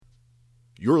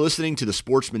You're listening to the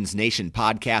Sportsman's Nation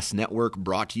Podcast Network,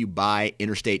 brought to you by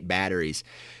Interstate Batteries.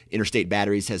 Interstate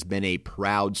Batteries has been a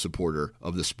proud supporter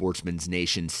of the Sportsman's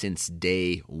Nation since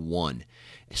day one.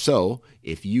 So,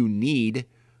 if you need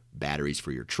batteries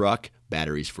for your truck,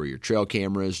 batteries for your trail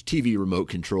cameras, TV remote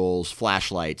controls,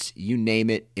 flashlights, you name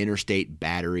it, Interstate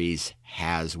Batteries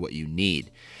has what you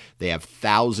need. They have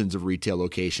thousands of retail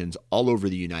locations all over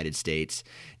the United States.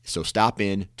 So stop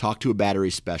in, talk to a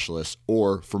battery specialist,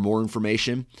 or for more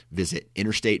information, visit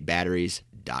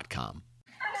interstatebatteries.com.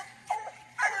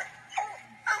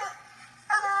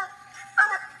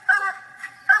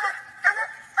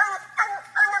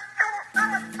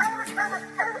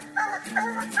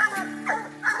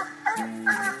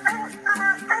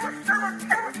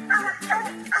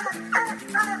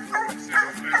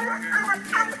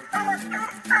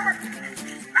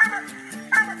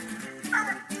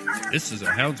 This is a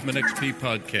Houndsman XP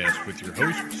podcast with your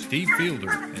host, Steve Fielder,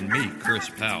 and me, Chris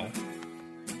Powell.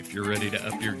 If you're ready to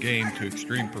up your game to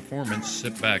extreme performance,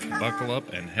 sit back, buckle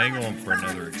up, and hang on for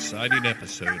another exciting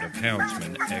episode of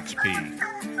Houndsman XP.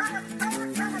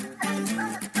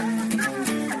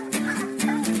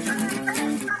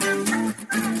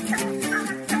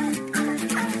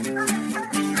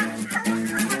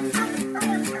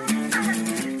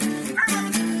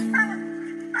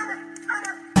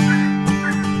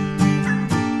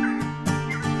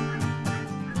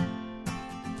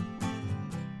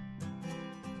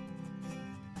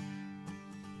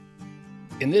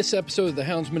 In this episode of the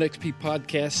Houndsman XP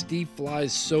podcast, Steve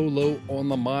flies solo on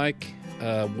the mic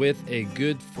with a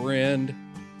good friend,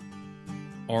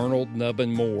 Arnold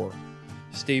Nubbin Moore.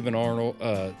 Steve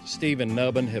and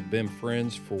Nubbin have been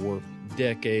friends for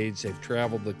decades. They've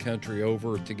traveled the country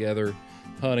over together,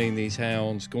 hunting these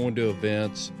hounds, going to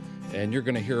events, and you're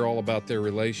going to hear all about their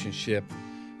relationship.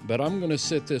 But I'm going to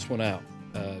sit this one out.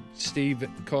 Steve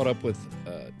caught up with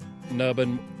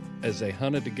Nubbin as they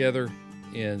hunted together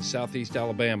in southeast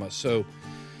Alabama. So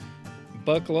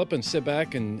buckle up and sit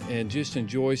back and just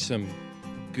enjoy some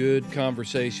good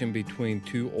conversation between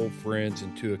two old friends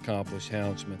and two accomplished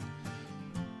houndsmen.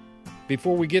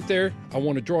 Before we get there, I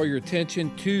want to draw your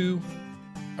attention to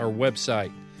our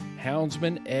website,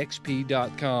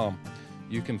 houndsmanxp.com.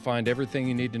 You can find everything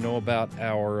you need to know about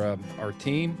our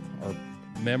team, our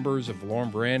members of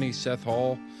Lauren Branny, Seth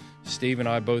Hall. Steve and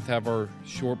I both have our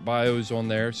short bios on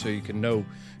there so you can know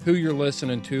who you're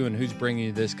listening to and who's bringing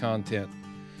you this content.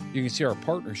 You can see our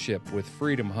partnership with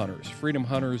Freedom Hunters. Freedom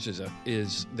Hunters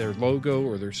is their logo,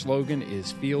 or their slogan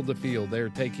is field to field. They're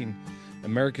taking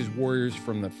America's warriors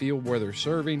from the field where they're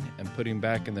serving and putting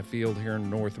back in the field here in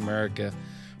North America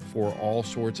for all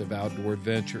sorts of outdoor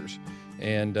adventures.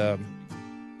 And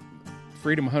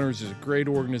Freedom Hunters is a great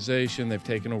organization. They've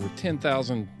taken over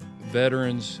 10,000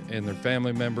 veterans and their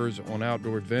family members on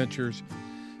outdoor adventures.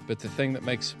 But the thing that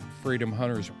makes Freedom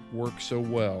Hunters work so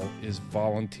well is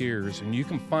volunteers. And you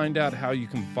can find out how you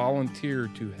can volunteer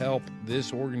to help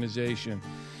this organization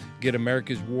get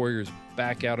America's warriors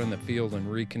back out in the field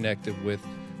and reconnected with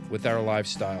our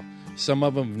lifestyle. Some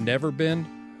of them have never been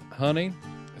hunting.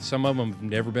 Some of them have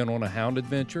never been on a hound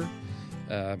adventure.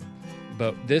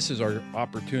 But this is our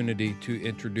opportunity to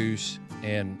introduce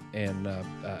and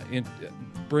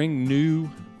bring new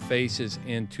faces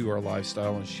into our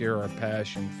lifestyle and share our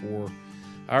passion for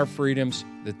our freedoms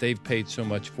that they've paid so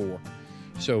much for.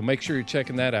 So make sure you're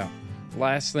checking that out.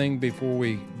 Last thing before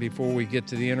we get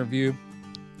to the interview,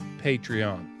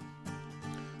 Patreon.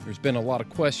 There's been a lot of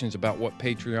questions about what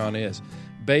Patreon is.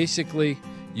 Basically,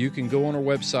 you can go on our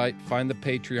website, find the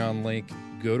Patreon link,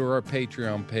 go to our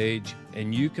Patreon page,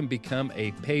 and you can become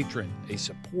a patron, a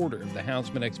supporter of the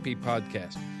Houndsman XP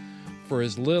podcast for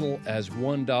as little as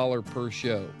 $1 per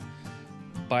show.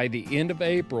 By the end of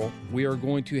April, we are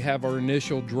going to have our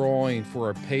initial drawing for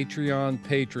our Patreon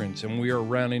patrons, and we are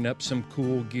rounding up some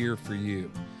cool gear for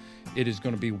you. It is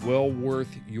going to be well worth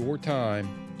your time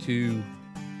to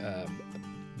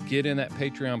get in that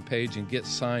Patreon page and get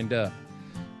signed up.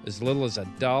 As little as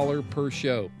 $1 per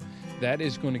show. That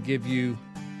is going to give you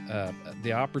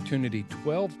the opportunity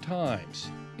 12 times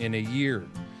in a year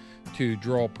to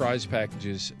draw prize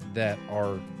packages that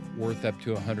are worth up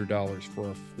to $100 for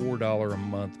our $4 a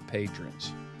month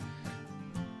patrons.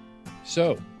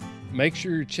 So make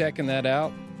sure you're checking that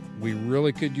out. We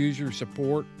really could use your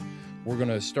support. We're going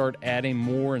to start adding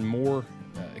more and more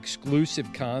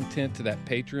exclusive content to that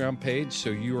Patreon page, so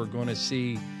you are going to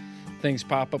see things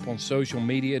pop up on social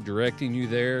media directing you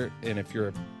there. And if you're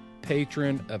a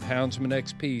patron of Houndsman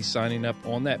XP signing up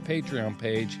on that Patreon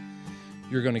page,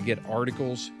 you're going to get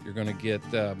articles, you're going to get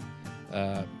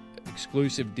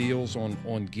exclusive deals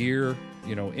on gear,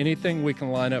 anything we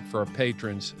can line up for our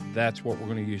patrons, that's what we're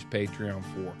going to use Patreon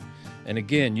for. And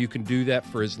again, you can do that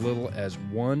for as little as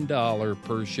 $1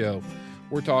 per show.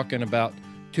 We're talking about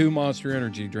 2 Monster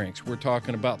Energy drinks. We're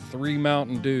talking about 3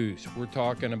 Mountain Dews. We're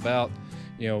talking about,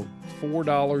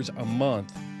 $4 a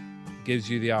month gives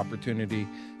you the opportunity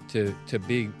to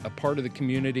be a part of the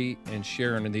community and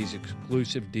sharing in these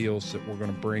exclusive deals that we're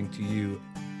going to bring to you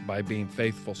by being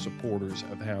faithful supporters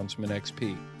of Houndsman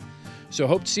XP. So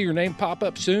hope to see your name pop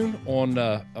up soon on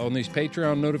these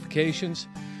Patreon notifications.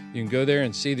 You can go there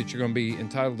and see that you're going to be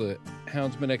entitled to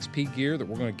Houndsman XP gear that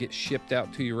we're going to get shipped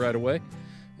out to you right away.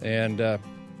 And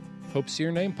hope to see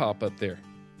your name pop up there.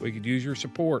 We could use your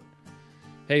support.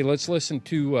 Hey, let's listen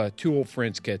to 2 old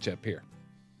friends catch up here.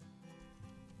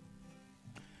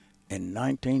 In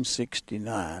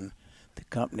 1969, the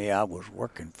company I was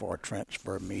working for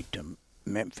transferred me to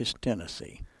Memphis,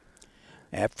 Tennessee.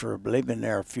 After living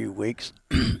there a few weeks,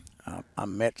 I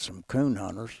met some coon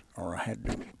hunters, or I had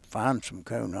to find some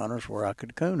coon hunters where I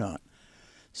could coon hunt.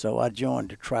 So I joined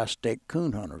the Tri-State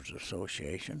Coon Hunters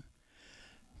Association,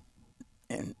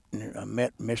 and I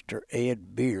met Mr.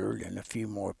 Ed Beard and a few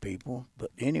more people.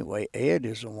 But anyway, Ed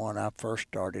is the one I first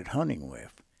started hunting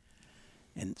with.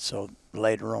 And so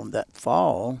later on that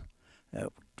fall,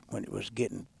 when it was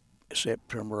getting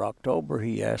September, October,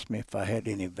 he asked me if I had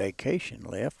any vacation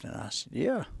left, and I said,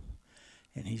 yeah.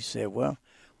 And he said, well,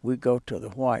 we go to the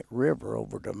White River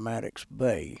over to Maddox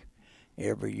Bay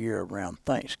every year around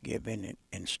Thanksgiving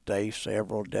and stay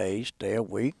several days, stay a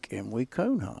week, and we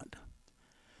coon hunt.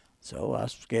 So I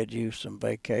scheduled some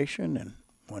vacation, and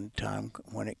when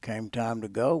it came time to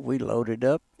go, we loaded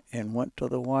up and went to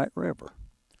the White River.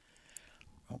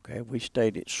 Okay, we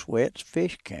stayed at Sweat's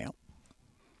Fish Camp.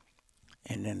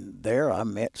 And then there I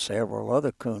met several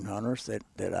other coon hunters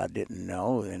that I didn't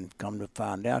know, and come to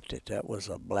find out that was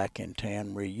a black and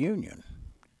tan reunion.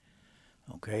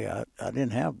 Okay, I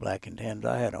didn't have black and tans.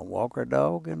 I had a Walker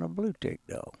dog and a blue tick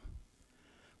dog.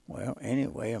 Well,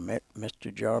 anyway, I met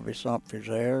Mr. Jarvis Humphreys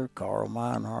there, Carl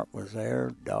Meinhardt was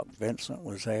there, Doc Vincent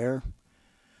was there,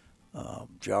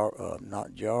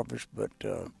 not Jarvis, but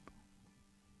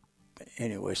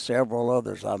anyway, several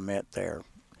others I met there.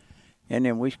 And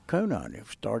then we coon hunted.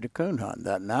 We started coon hunting.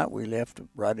 That night we left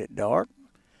right at dark,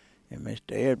 and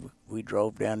Mr. Ed, we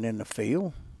drove down in the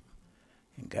field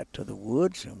and got to the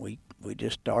woods, and we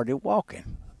just started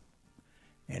walking.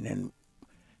 And then,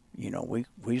 we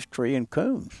was treeing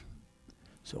coons.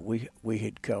 So we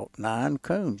had caught 9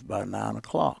 coons by 9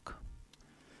 o'clock.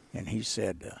 And he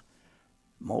said,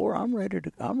 Moore, I'm ready to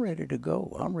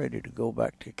go. I'm ready to go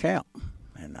back to camp.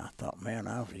 And I thought, man,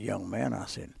 I was a young man. I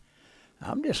said,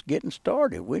 I'm just getting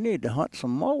started. We need to hunt some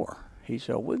more. He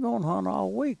said, we're going to hunt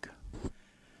all week.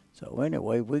 So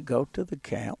anyway, we go to the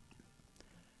camp.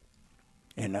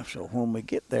 And so when we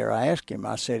get there, I asked him,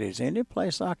 I said, is any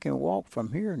place I can walk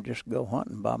from here and just go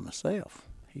hunting by myself?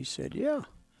 He said, yeah.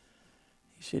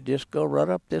 He said, just go right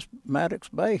up this Maddox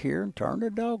Bay here and turn the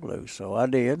dog loose. So I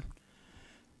did.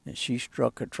 And she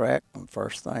struck a track, and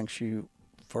first thing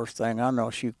I know,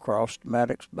 she crossed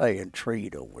Maddox Bay and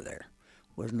treed over there.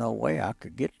 Was no way I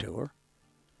could get to her.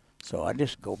 So I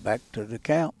just go back to the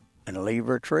camp and leave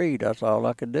her treed. That's all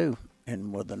I could do.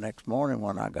 And the next morning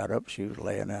when I got up, she was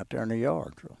laying out there in the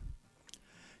yard. So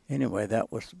anyway,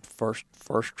 that was the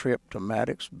first trip to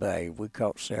Maddox Bay. We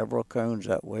caught several coons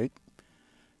that week.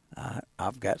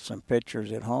 I've got some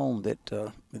pictures at home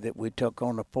that we took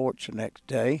on the porch the next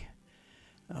day.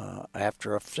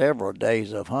 After several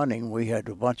days of hunting, we had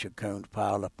a bunch of coons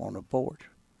piled up on the porch.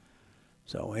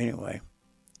 So anyway,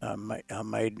 I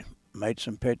made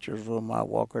some pictures with my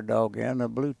Walker dog and a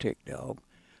blue tick dog,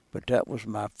 but that was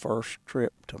my first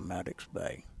trip to Maddox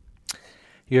Bay.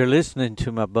 You're listening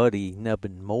to my buddy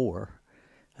Nubbin Moore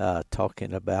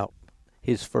talking about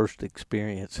his first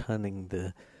experience hunting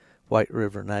the White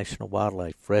River National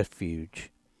Wildlife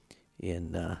Refuge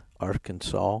in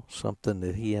Arkansas, something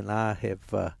that he and I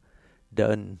have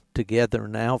done together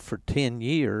now for 10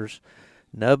 years.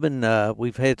 Nubbin,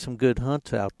 we've had some good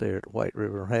hunts out there at White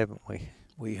River, haven't we?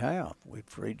 We have.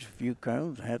 We've reached a few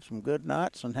coons, had some good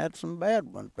nights, and had some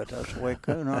bad ones, but that's the way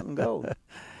coon hunting goes.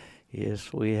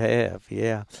 Yes, we have,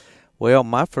 yeah. Well,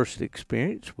 my first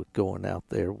experience with going out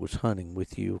there was hunting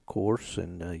with you, of course,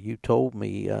 and you told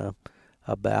me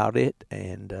about it,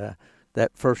 and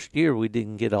that first year we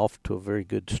didn't get off to a very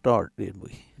good start, did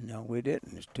we? No, we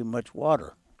didn't. It's too much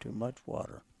water.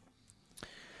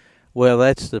 Well,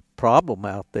 that's the problem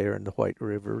out there in the White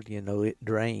River. It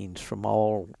drains from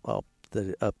all up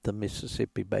the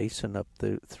Mississippi Basin up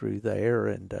through there,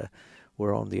 and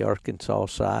we're on the Arkansas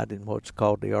side in what's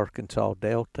called the Arkansas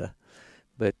Delta.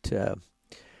 But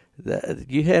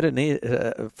You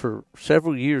had for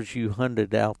several years you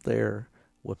hunted out there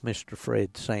with Mr.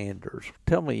 Fred Sanders.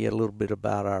 Tell me a little bit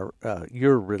about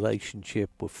your relationship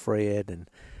with Fred and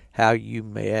how you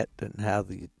met and how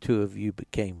the two of you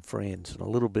became friends, and a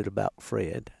little bit about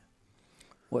Fred.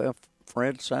 Well,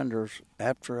 Fred Sanders,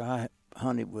 after I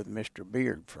hunted with Mr.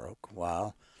 Beard for a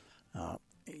while, I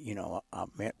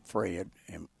met Fred,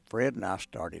 and Fred and I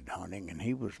started hunting, and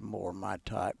he was more my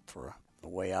type for the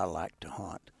way I like to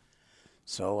hunt.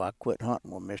 So I quit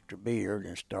hunting with Mr. Beard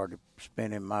and started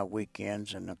spending my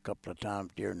weekends and a couple of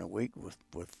times during the week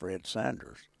with Fred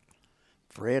Sanders.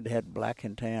 Fred had black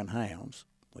and tan hounds,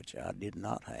 which I did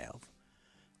not have.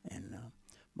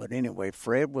 But anyway,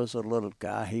 Fred was a little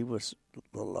guy. He was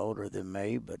a little older than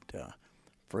me, but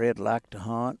Fred liked to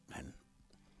hunt. And,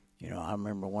 I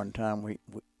remember one time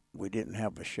we didn't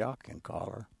have a shocking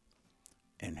collar.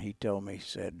 And he told me, he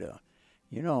said,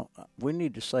 we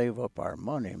need to save up our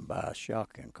money and buy a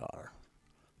shocking collar.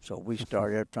 So we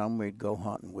started, every time we'd go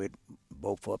hunting, we'd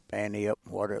both up, ante up,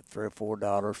 whatever, $3 or $4,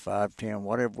 $5, $10,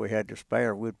 whatever we had to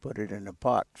spare, we'd put it in the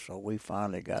pot. So we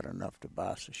finally got enough to buy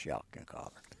us a shocking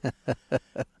collar.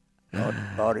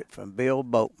 Bought it from Bill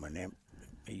Boatman.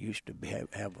 He used to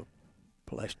have a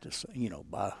place to,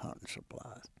 buy hunting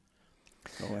supplies.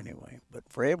 So anyway, but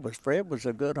Fred was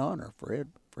a good hunter.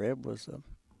 Fred was a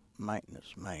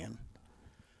maintenance man.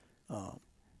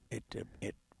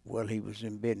 He was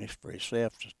in business for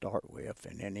himself to start with,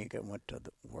 and then he went to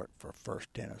work for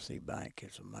First Tennessee Bank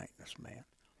as a maintenance man.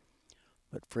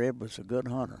 But Fred was a good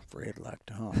hunter. Fred liked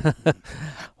to hunt.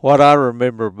 What I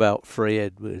remember about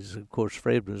Fred was, of course,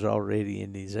 Fred was already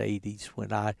in his 80s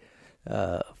when I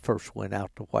first went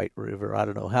out to White River. I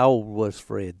don't know, how old was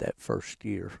Fred that first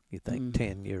year, you think,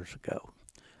 10 years ago?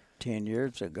 10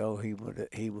 years ago, he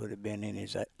would have been in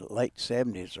his late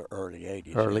 70s or early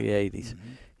 80s. Early 80s.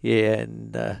 Mm-hmm. Yeah,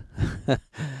 and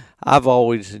I've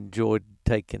always enjoyed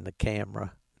taking the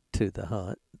camera to the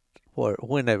hunt.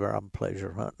 Whenever I'm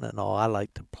pleasure hunting and all, I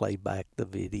like to play back the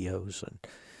videos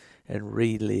and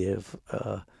relive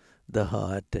the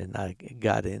hunt. And I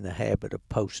got in the habit of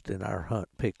posting our hunt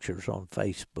pictures on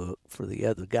Facebook for the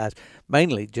other guys,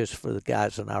 mainly just for the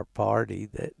guys in our party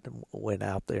that went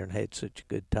out there and had such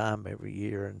a good time every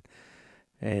year.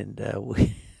 And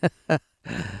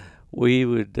we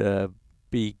would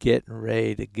be getting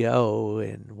ready to go,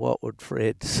 and what would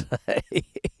Fred say?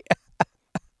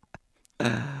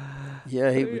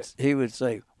 Yeah, he would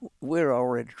say, "We're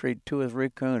already treated 2 or 3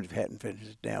 coons if hadn't finished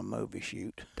this damn movie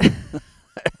shoot."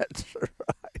 That's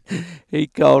right. He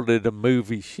called it a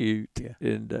movie shoot, yeah.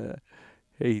 And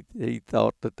he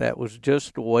thought that was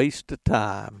just a waste of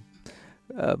time.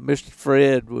 Mr.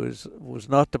 Fred was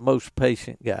not the most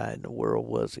patient guy in the world,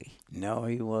 was he? No,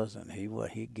 he wasn't.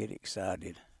 He'd get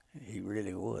excited. He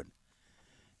really would,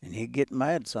 and he'd get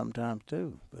mad sometimes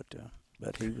too.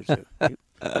 But he was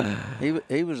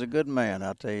he was a good man,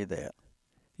 I'll tell you that.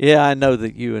 Yeah, I know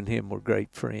that you and him were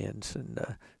great friends, and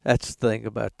that's the thing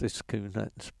about this coon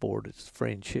hunting sport, is the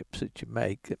friendships that you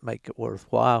make that make it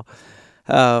worthwhile.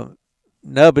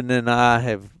 Nubbin and I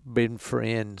have been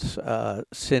friends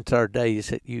since our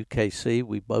days at UKC.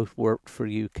 We both worked for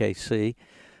UKC.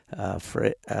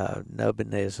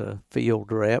 Nubbin as a field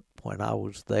rep when I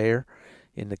was there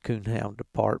in the coonhound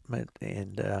department,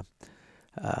 and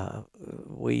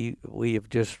we have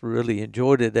just really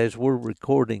enjoyed it. As we're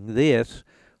recording this,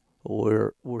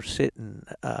 we're sitting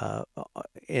on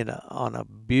a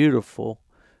beautiful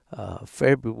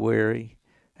February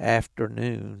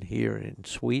afternoon here in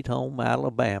Sweet Home,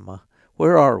 Alabama.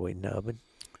 Where are we, Nubbin?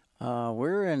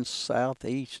 We're in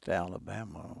southeast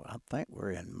Alabama. I think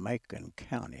we're in Macon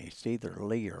County. It's either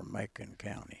Lee or Macon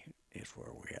County is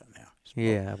where we're at now.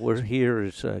 Yeah, we're here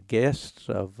as guests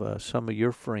of some of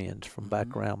your friends from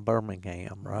back around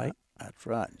Birmingham, right? That's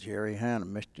right. Jerry Hanna,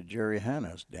 Mr. Jerry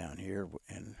Hanna's down here,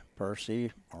 and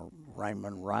Percy, or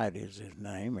Raymond Wright is his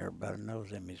name. Everybody knows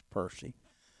him as Percy.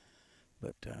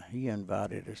 But he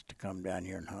invited us to come down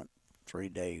here and hunt 3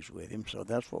 days with him, so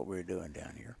that's what we're doing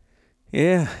down here.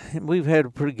 Yeah, we've had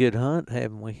a pretty good hunt,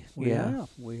 haven't we? We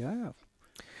have.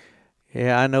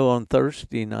 Yeah, I know on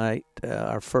Thursday night,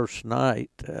 our first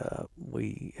night,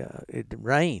 it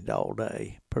rained all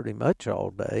day, pretty much all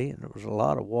day, and there was a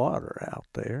lot of water out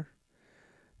there.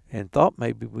 And thought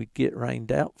maybe we'd get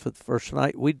rained out for the first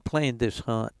night. We'd planned this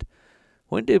hunt.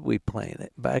 When did we plan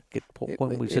it? Back at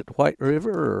when we was at White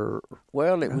River, or?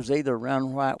 Well, it was either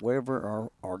around White River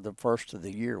or the first of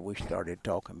the year we started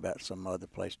talking about some other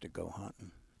place to go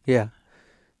hunting. Yeah.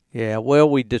 Yeah, well,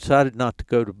 we decided not to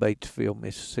go to Batesville,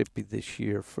 Mississippi this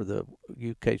year for the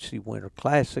UKC Winter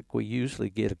Classic. We usually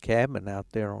get a cabin out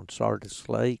there on Sardis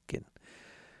Lake,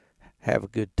 have a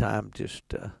good time just,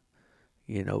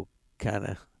 kind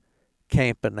of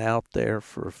camping out there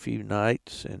for a few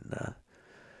nights and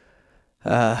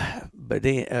but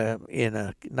in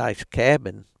a nice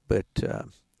cabin. But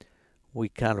we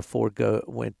kind of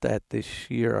went that this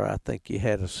year. I think you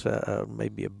had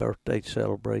maybe a birthday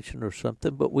celebration or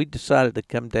something. But we decided to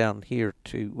come down here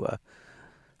to.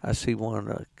 I see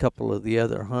a couple of the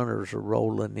other hunters are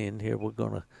rolling in here. We're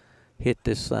gonna hit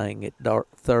this thing at dark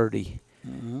 30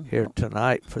 here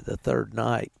tonight for the third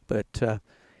night. But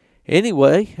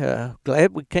anyway,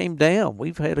 glad we came down.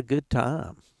 We've had a good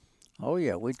time. Oh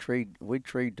yeah, we treed. We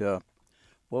got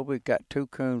 2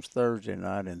 coons Thursday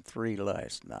night and 3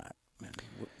 last night.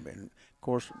 And of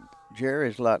course,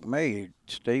 Jerry's like me.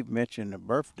 Steve mentioned the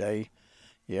birthday.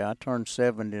 Yeah, I turned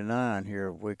 79 here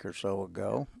a week or so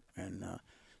ago, and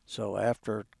so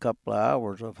after a couple of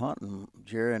hours of hunting,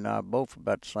 Jerry and I both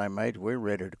about the same age. We're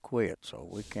ready to quit. So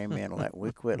we came in.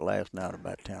 We quit last night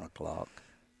about 10 o'clock.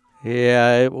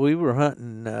 Yeah, we were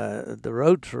hunting. The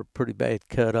roads were pretty bad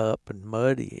cut up and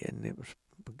muddy, and it was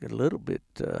a little bit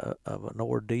of an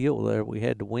ordeal there. We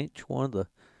had to winch one of the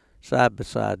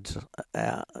side-by-sides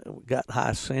out. We got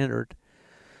high-centered.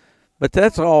 But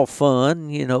that's all fun.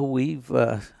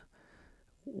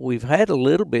 We've had a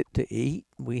little bit to eat.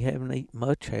 We haven't eaten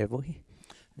much, have we?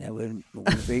 Yeah, we've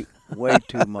eaten way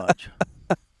too much.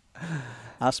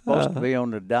 I'm supposed to be on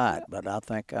the diet, but I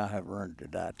think I have earned the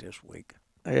diet this week.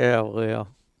 Yeah, well,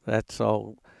 that's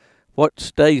all. What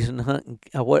stays in hunting,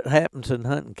 what happens in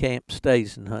hunting camp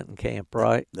stays in hunting camp,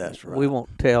 right? That's right. We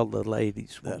won't tell the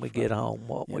ladies when we get home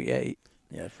what we ate.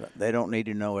 That's right. They don't need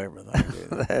to know everything,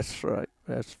 do they? That's right.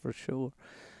 That's for sure.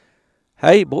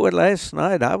 Hey, boy, last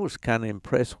night I was kind of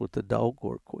impressed with the dog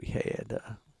work we had.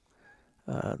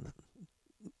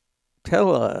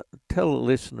 Tell the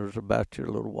listeners about your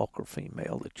little Walker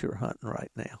female that you're hunting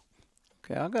right now.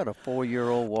 Okay, I got a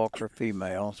 4-year-old Walker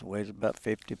female. She weighs about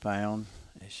 50 pounds.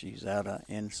 She's out of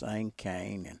Insane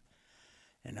Cane,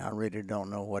 and I really don't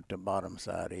know what the bottom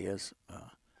side is.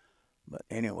 But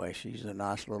anyway, she's a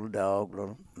nice little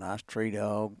dog, nice tree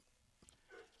dog.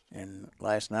 And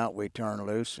last night we turned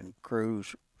loose, and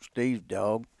Cruz, Steve's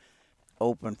dog,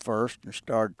 opened first and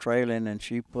started trailing, and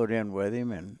she put in with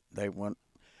him, and they went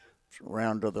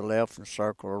around to the left and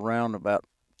circled around about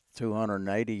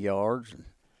 280 yards.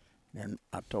 And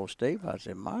I told Steve, I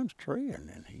said, mine's treeing.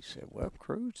 And he said, well,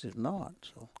 Cruz is not.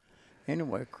 So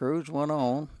anyway, Cruz went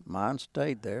on. Mine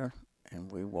stayed there.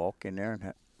 And we walk in there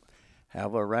and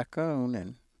have a raccoon.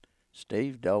 And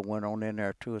Steve's dog went on in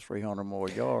there 200 or 300 more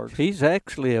yards. He's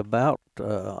actually about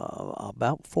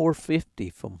 450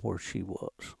 from where she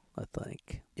was, I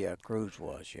think. Yeah, Cruz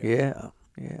was, yeah.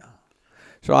 Yeah.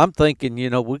 So I'm thinking,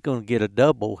 we're going to get a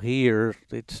double here.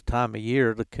 It's time of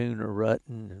year, the coon are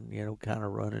rutting and, kind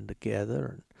of running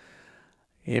together.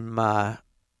 And in my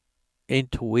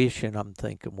intuition, I'm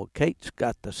thinking, well, Kate's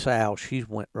got the sow. She's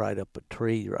went right up a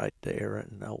tree right there.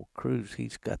 And old Cruz, he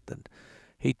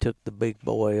took the big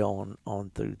boy on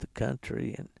through the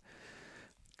country. And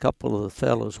a couple of the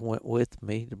fellows went with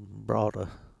me and brought a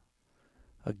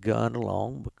gun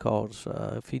along because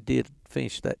if he did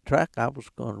finish that track, I was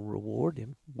going to reward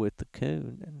him with the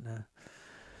coon. And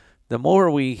the more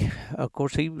of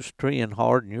course, he was treeing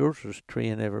hard and yours was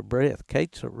treeing every breath.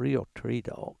 Kate's a real tree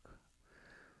dog.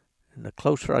 And the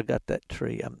closer I got that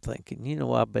tree, I'm thinking,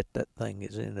 I bet that thing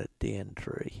is in a den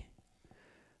tree.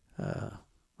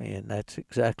 And that's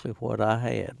exactly what I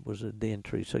had, was a den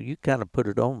tree. So you kind of put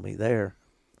it on me there.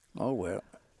 Oh, well.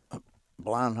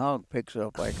 Blind hog picks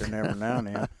up acorn every now and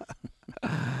then.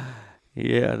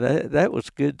 Yeah, that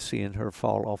was good seeing her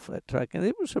fall off that track, and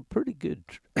it was a pretty good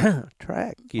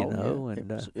track, know. Yeah.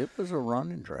 And it was a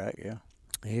running track, yeah.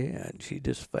 Yeah, and she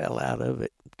just fell out of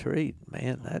it. Treed,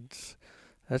 man, that's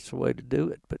the way to do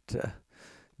it. But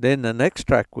then the next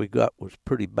track we got was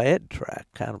pretty bad track,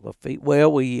 kind of a feat.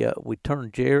 Well, we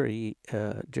turned Jerry's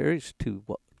 2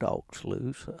 dogs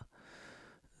loose.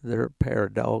 They're a pair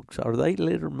of dogs. Are they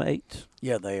litter mates?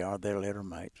 Yeah, they are. They're litter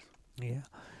mates. Yeah.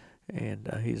 And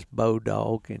his Bo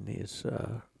dog and his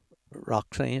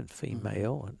Roxanne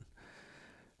female. And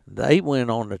they went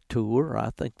on a tour.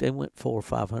 I think they went 400 or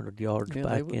 500 yards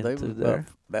back into there.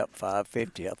 About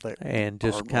 550, I think. And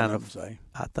just kind of,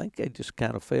 I think they just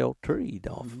kind of fell treed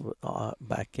off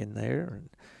back in there.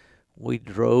 And we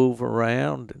drove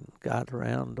around and got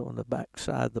around on the back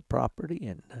side of the property,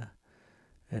 and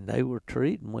they were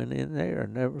treed and went in there,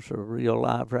 and there was a real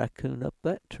live raccoon up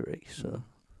that tree. So,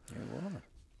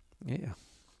 yeah.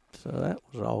 So that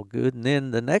was all good. And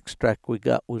then the next track we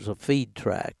got was a feed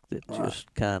track that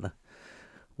just kind of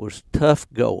was tough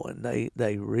going.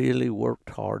 They really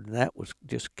worked hard, and that was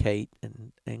just Kate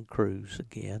and Cruz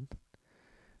again.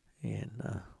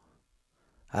 And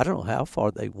I don't know how far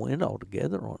they went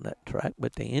altogether on that track,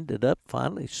 but they ended up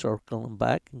finally circling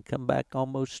back and come back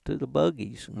almost to the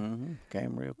buggies. Mm-hmm.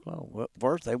 Came real close. Well,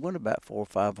 first they went about 400 or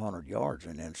 500 yards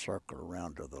and then circled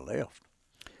around to the left,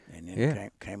 and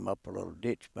then came up a little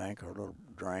ditch bank or a little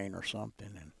drain or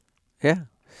something. And yeah.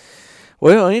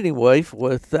 Well, anyway,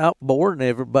 without boring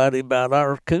everybody about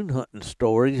our coon hunting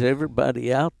stories,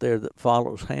 everybody out there that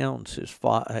follows hounds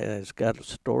has got a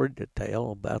story to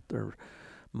tell about their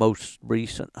most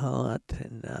recent hunt.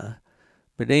 And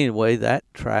but anyway, that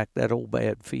old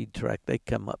bad feed track, they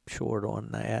come up short on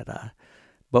that.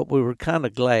 But we were kind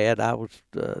of glad.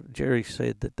 Jerry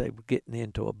said that they were getting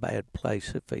into a bad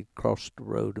place if they crossed the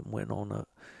road and went on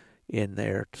in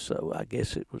there. So I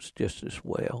guess it was just as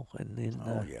well. And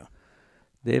then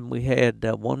then we had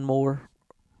one more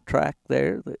track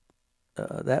there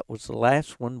that was the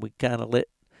last one. We kind of let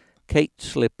Kate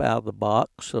slip out of the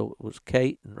box, so it was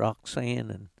Kate and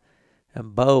Roxanne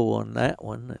and Bo on that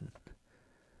one, and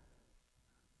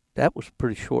that was a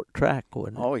pretty short track,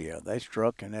 wasn't it? Oh yeah, they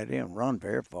struck and they didn't run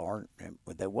very far,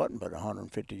 but they wasn't but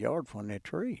 150 yards when they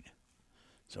treed.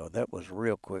 So that was a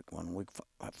real quick one. We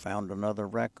found another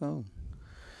raccoon.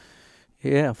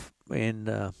 Yeah,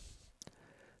 and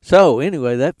so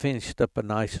anyway, that finished up a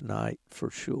nice night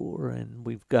for sure, and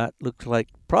we've got, looks like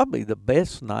probably the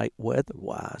best night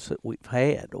weather-wise that we've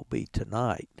had will be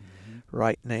tonight. Mm-hmm.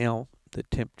 Right now, the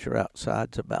temperature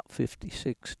outside's about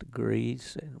 56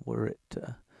 degrees, and we're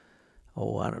at,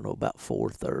 about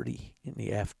 4:30 in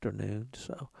the afternoon.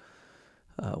 So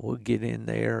we'll get in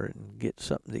there and get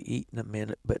something to eat in a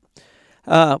minute. But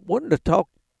wanted to talk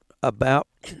about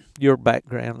your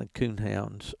background in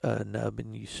coonhounds,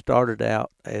 Nubbin. You started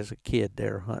out as a kid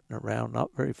there hunting around,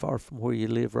 not very far from where you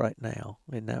live right now.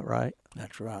 Isn't that right?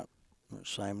 That's right.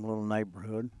 Same little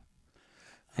neighborhood.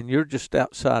 And you're just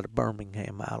outside of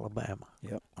Birmingham, Alabama.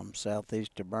 Yep, I'm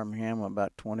southeast of Birmingham,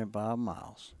 about 25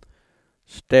 miles.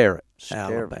 Sterrett,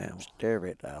 Alabama.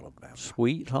 Sterrett, Alabama.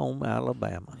 Sweet home,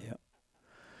 Alabama. Yep.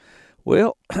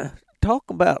 Well, talk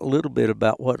about a little bit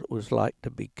about what it was like to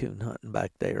be coon hunting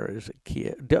back there as a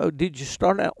kid. Did you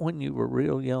start out when you were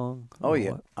real young? Oh,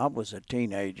 yeah. What? I was a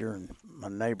teenager, and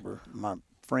my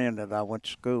friend that I went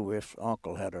to school with,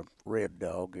 uncle had a red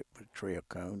dog. It was a tree of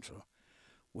coon, so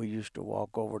we used to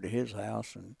walk over to his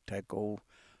house and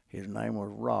his name was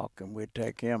Rock, and we'd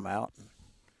take him out and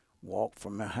walk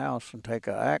from the house and take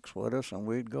an axe with us, and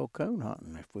we'd go coon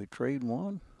hunting. If we treed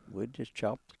one, we'd just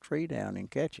chop the tree down and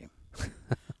catch him.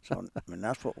 So,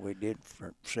 that's what we did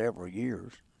for several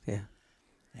years. Yeah.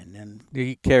 And then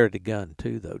you carried a gun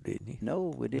too, though, didn't you?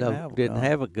 No, we didn't have a gun. Didn't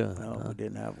have a gun. No, we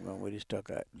didn't have a gun. We just took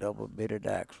a double-bitted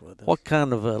axe with us. What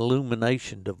kind of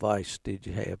illumination device did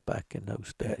you have back in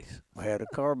those days? We had a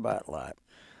carbide light.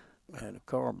 And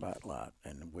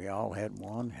we all had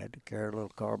one. Had to carry a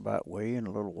little carbide wheel and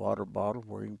a little water bottle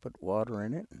where you can put water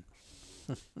in it.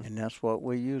 And that's what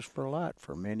we used for light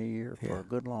for many years, for a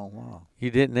good long while.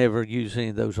 You didn't ever use any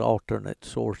of those alternate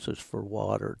sources for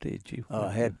water, did you?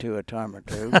 I had to a time or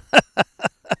two.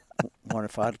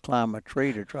 If I'd climb a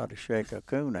tree to try to shake a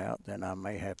coon out, then I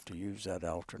may have to use that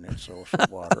alternate source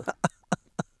of water.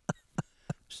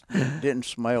 It didn't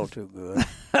smell too good.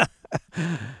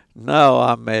 No,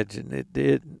 I imagine it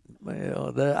didn't.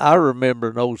 Well, I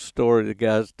remember an old story the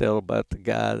guys tell about the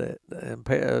guy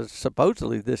that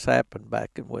supposedly this happened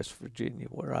back in West Virginia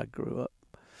where I grew up.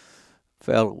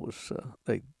 Fellow was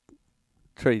they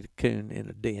treed a coon in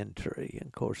a den tree, and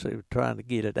of course they were trying to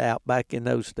get it out. Back in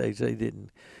those days,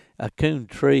 a coon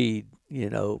treed.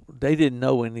 They didn't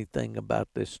know anything about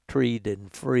this treed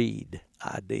and freed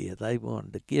idea. They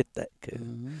wanted to get that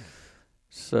coon. Mm-hmm.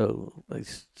 So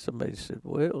somebody said,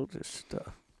 well, just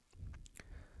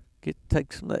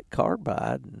take some of that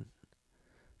carbide and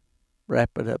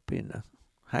wrap it up in a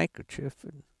handkerchief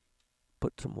and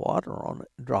put some water on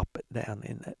it and drop it down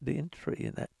in that den tree,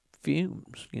 and that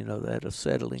fumes, that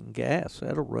acetylene gas,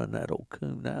 that'll run that old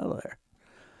coon out of there.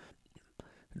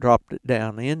 Dropped it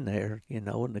down in there, and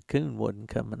the coon wasn't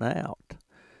coming out.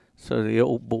 So the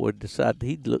old boy decided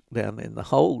he'd look down in the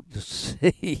hole to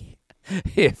see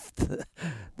if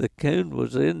the coon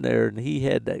was in there, and he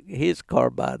had his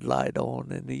carbide light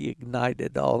on, and he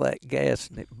ignited all that gas,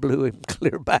 and it blew him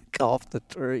clear back off the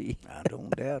tree. I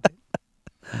don't doubt it.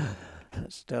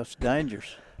 That stuff's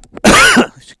dangerous.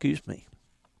 Excuse me.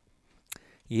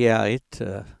 Yeah,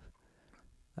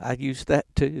 I used that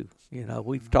too.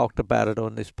 We've talked about it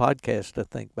on this podcast, I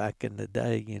think, back in the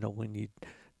day, when you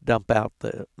dump out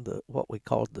the what we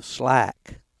called the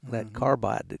slack, that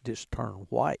carbide that just turned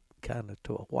white, kind of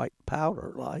to a white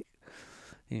powder like.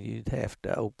 And you'd have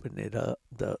to open it up,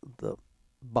 the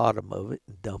bottom of it,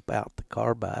 and dump out the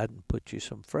carbide and put you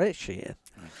some fresh in.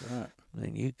 That's right.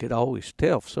 And you could always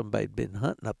tell if somebody'd been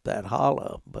hunting up that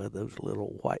hollow by those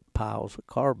little white piles of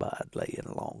carbide laying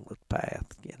along the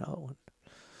path, you know. And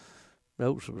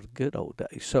those were the good old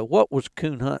days. So what was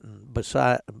coon hunting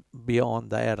beyond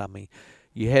that? I mean,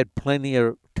 you had plenty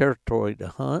of territory to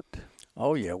hunt.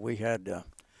 Oh, yeah, we had,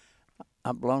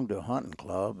 I belonged to a hunting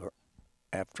club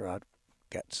after I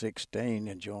got 16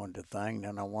 and joined the thing.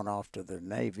 Then I went off to the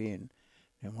Navy, and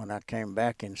when I came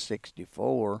back in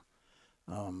 64,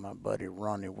 my buddy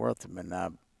Ronnie Wortham and I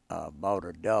bought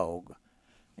a dog,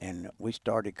 and we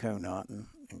started coon hunting.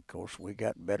 And of course, we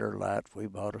got better lights. We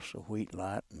bought us a wheat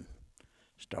light and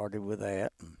started with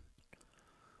that. And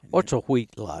What's a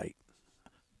wheat light?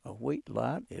 A wheat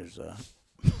light is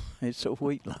it's a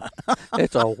wheat light.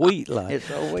 It's a wheat light. It's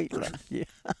a wheat light. Yeah.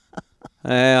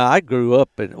 I grew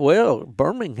up in,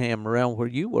 Birmingham, around where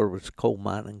you were, was coal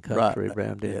mining country Right.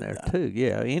 around in Yeah, there too.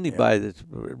 Yeah, anybody that's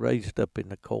raised up in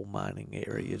the coal mining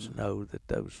areas know that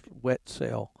those wet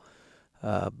cell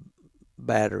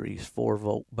batteries,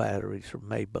 4-volt batteries, are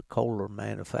made by Kohler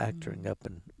Manufacturing up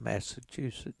in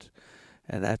Massachusetts,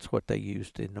 and that's what they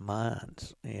used in the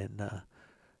mines. And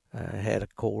had a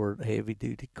cord, heavy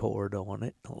duty cord on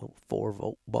it, a little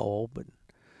 4-volt bulb,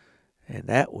 and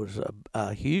that was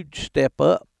a huge step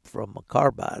up from a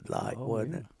carbide light,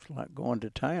 wasn't it? It's like going to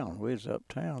town. We was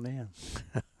uptown then.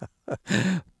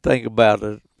 Think about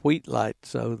a wheat light,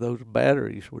 so those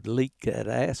batteries would leak that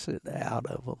acid out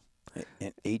of them.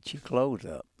 And eat your clothes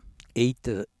up. Eat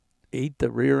the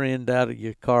rear end out of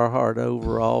your Carhartt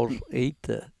overalls. Eat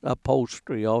the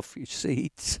upholstery off your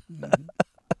seats.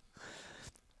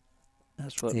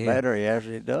 That's what battery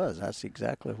acid does. That's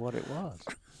exactly what it was.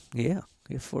 Yeah,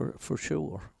 for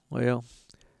sure. Well,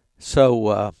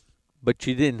 so but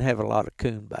you didn't have a lot of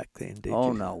coon back then, did you?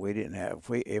 Oh no, we didn't have.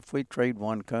 If we treed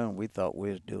one coon, we thought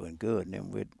we was doing good, and then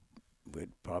we'd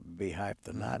probably be half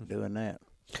the night doing that.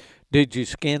 Did you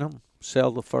skin them?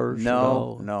 Sell the furs?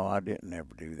 No, I didn't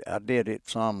ever do that. I did it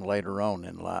some later on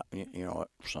in life.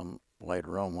 Some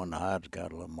later on when the hides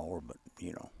got a little more, but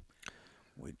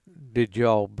Did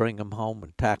y'all bring them home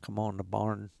and tack them on the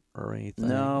barn or anything?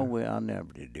 No, I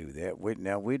never did do that.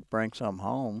 We'd bring some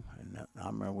home, and I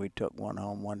remember we took one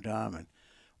home one time, and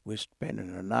we was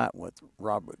spending the night with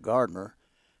Robert Gardner,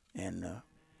 and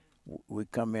we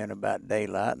come in about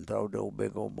daylight and throw the old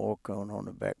big old boar coon on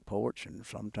the back porch, and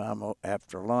sometime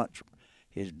after lunch,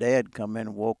 his dad come in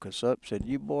and woke us up, said,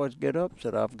 "You boys get up,"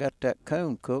 said, "I've got that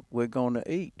coon cooked, we're going to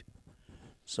eat."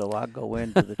 So I go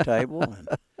into the table, and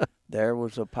there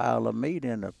was a pile of meat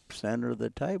in the center of the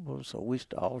table, so we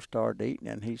all started eating,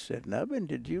 and he said, "Nubbin,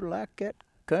 did you like that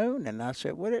coon?" And I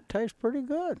said, "Well, it tastes pretty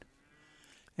good."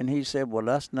 And he said, "Well,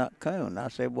 that's not coon." I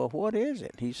said, "Well, what is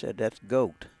it?" He said, "That's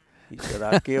goat." He said,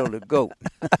 "I killed a goat."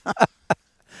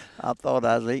 I thought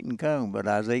I was eating coon, but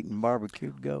I was eating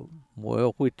barbecued goat.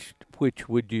 Well, which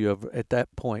would you have, at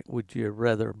that point, would you have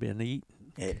rather been eating?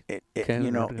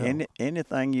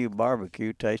 Anything you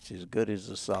barbecue tastes as good as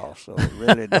the sauce, so it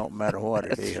really don't matter what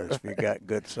it is if you got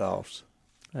good sauce.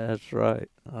 That's right.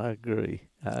 I agree.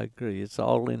 It's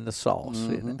all in the sauce,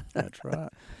 isn't it? That's right.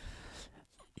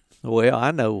 Well, I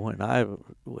know when I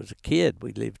was a kid,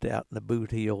 we lived out in the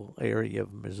Boot Hill area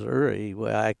of Missouri.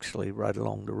 Well, actually right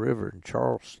along the river in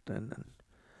Charleston, and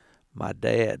my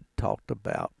dad talked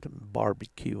about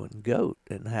barbecuing goat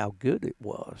and how good it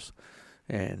was.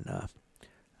 And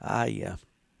I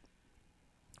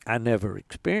never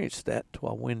experienced that till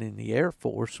I went in the Air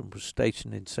Force and was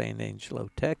stationed in San Angelo,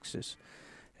 Texas.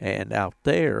 And out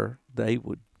there, they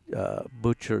would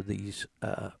butcher these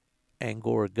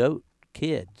Angora goat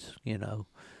kids,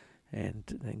 and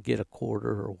get a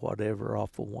quarter or whatever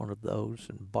off of one of those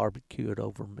and barbecue it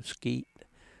over mesquite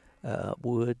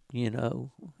wood,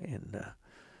 and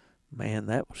man,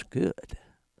 that was good.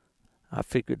 I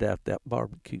figured out that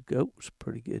barbecue goat was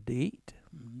pretty good to eat.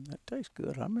 That tastes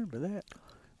good. I remember that.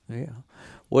 Yeah.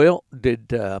 Well,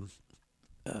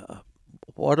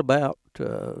 what about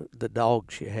the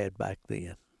dogs you had back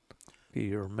then? Do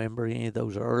you remember any of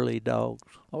those early dogs?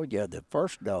 Oh, yeah. The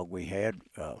first dog we had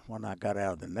when I got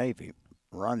out of the Navy,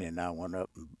 Ronnie and I went up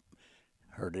and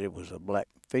heard it was a black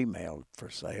female for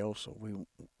sale. So we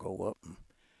go up and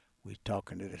we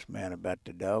talking to this man about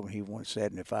the dog, and he wanted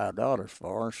 $75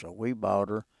 for her. So we bought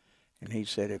her, and he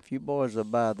said, "If you boys will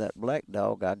buy that black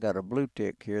dog, I got a blue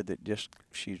tick here that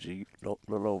she's a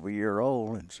little over a year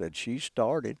old," and said she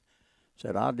started.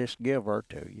 Said, "I'll just give her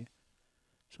to you."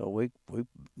 So we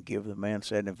give the man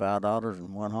 $75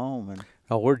 and went home. And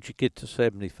Now, where'd you get the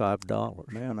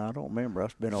 $75? man, I don't remember.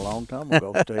 That's been a long time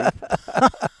ago, Steve.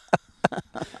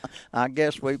 I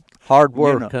guess we Hard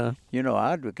work, huh? You know,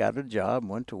 I got a job,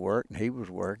 went to work, and he was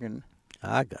working.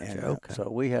 I got And, you. Okay. So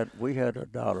we had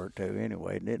 $1 or two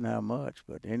anyway. Didn't have much,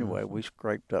 but anyway, we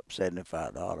scraped up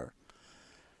 $75.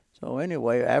 So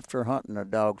anyway, after hunting a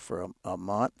dog for a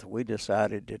month, we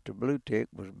decided that the blue tick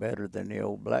was better than the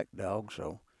old black dog.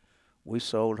 So we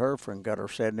sold her for and got her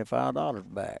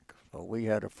 $75 back. So we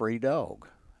had a free dog,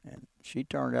 and she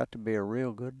turned out to be a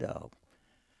real good dog.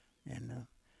 And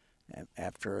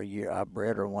after a year, I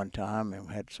bred her one time and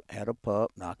had a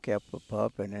pup, and I kept a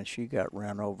pup, and then she got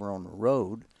run over on the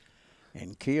road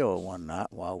and killed one night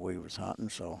while we was hunting.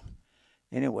 So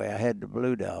anyway, I had the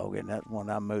blue dog, and that's when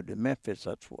I moved to Memphis.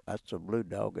 That's the blue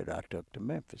dog that I took to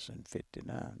Memphis in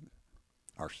 '59,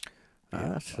 or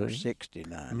I see.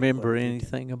 69. Remember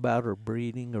anything about her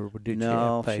breeding, or did you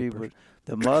have papers?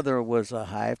 The mother was a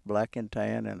half black and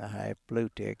tan and a half blue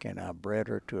tick, and I bred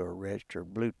her to a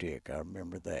registered blue tick. I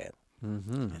remember that.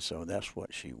 Mm-hmm. And so that's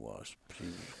what she was. She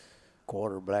was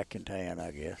quarter black and tan,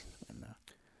 I guess. And,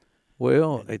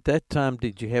 Well, at that time,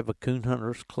 did you have a coon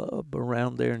hunters club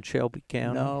around there in Shelby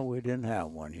County? no, we didn't have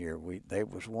one here. There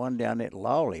was one down at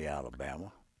Lawley,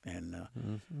 Alabama, and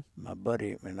my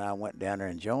buddy and I went down there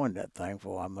and joined that thing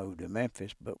before I moved to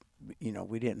Memphis. But you know,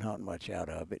 we didn't hunt much out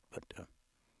of it. But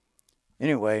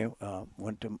anyway,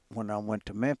 when I went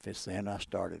to Memphis, then I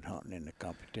started hunting in the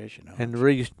competition hunts. And the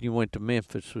reason you went to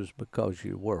Memphis was because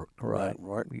you worked, right?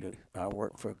 I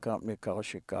worked for a company called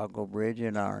Chicago Bridge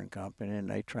and Iron Company, and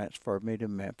they transferred me to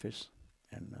Memphis.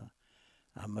 And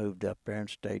I moved up there and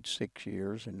stayed 6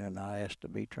 years, and then I asked to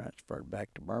be transferred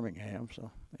back to Birmingham.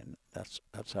 And that's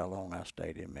how long I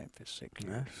stayed in Memphis, 6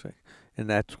 years. I see. And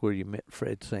that's where you met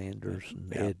Fred Sanders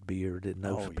and Yeah. Ed Beard and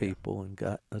those Oh, yeah. people and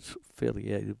got us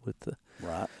affiliated with the.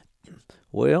 Right.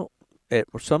 Well, at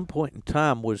some point in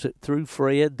time, was it through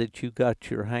Fred that you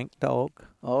got your Hank dog?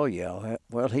 Oh, yeah.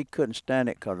 Well, he couldn't stand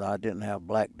it because I didn't have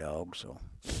black dogs. So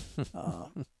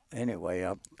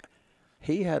anyway,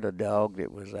 he had a dog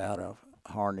that was out of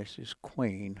Harness's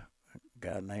Queen. A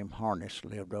guy named Harness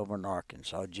lived over in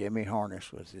Arkansas. Jimmy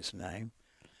Harness was his name.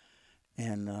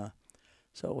 And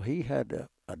so he had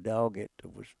a dog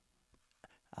that was,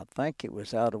 I think it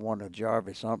was out of one of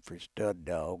Jarvis Humphrey's stud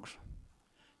dogs.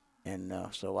 And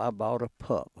so I bought a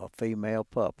pup, a female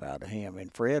pup out of him.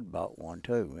 And Fred bought one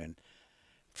too. And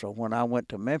so when I went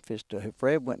to Memphis,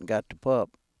 Fred went and got the pup,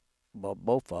 bought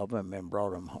both of them, and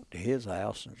brought them to his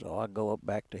house. And so I go up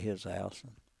back to his house,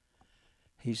 and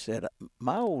he said,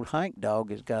 "My old Hank dog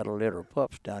has got a litter of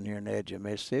pups down here in the edge of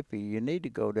Mississippi. You need to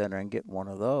go down there and get one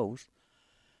of those."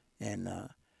 And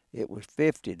it was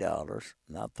 $50,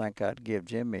 and I think I'd give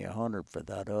Jimmy $100 for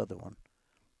that other one.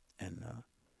 And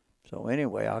so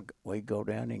anyway, we go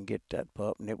down and get that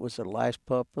pup, and it was the last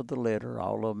pup of the litter.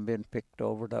 All of them been picked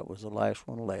over. That was the last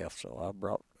one left. So I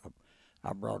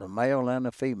brought a male and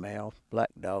a female black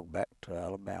dog back to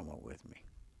Alabama with me,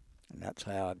 and that's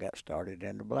how I got started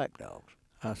into black dogs.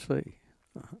 I see.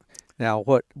 Now,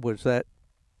 what was that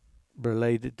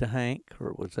related to Hank,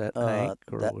 or was that Hank,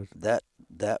 or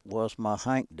that was my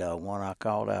Hank dog, one I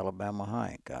called Alabama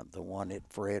Hank, the one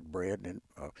that Fred bred, and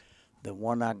the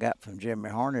one I got from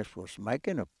Jimmy Harness was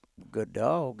making a good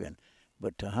dog,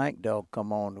 but the Hank dog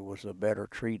come on, it was a better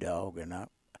tree dog, and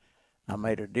I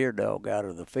made a deer dog out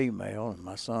of the female, and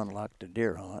my son liked to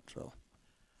deer hunt, so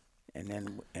and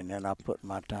then I put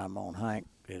my time on Hank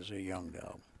as a young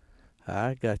dog.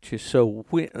 I got you. So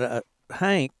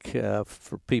Hank,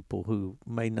 for people who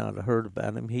may not have heard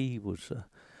about him, he was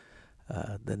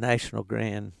the National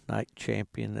Grand Night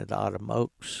Champion at Autumn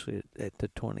Oaks at the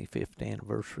 25th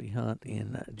anniversary hunt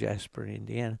in Jasper,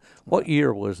 Indiana. What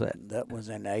year was that? That was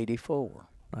in 1984.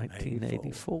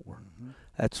 1984. Mm-hmm.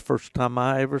 That's the first time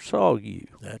I ever saw you.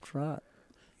 That's right.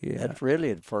 Yeah. That's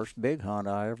really the first big hunt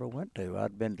I ever went to.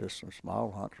 I'd been to some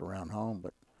small hunts around home,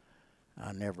 but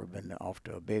I never been off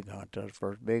to a big hunt. That was the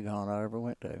first big hunt I ever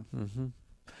went to. Mm-hmm.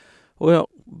 Well,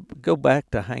 go back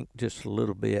to Hank just a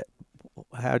little bit.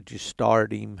 How'd you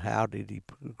start him? How did he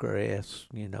progress?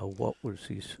 You know, what was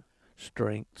his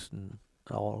strengths and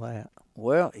all that?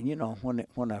 Well, you know,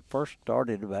 when I first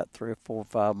started, about 3 or 4 or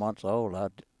 5 months old,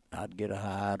 I'd get a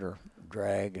hide or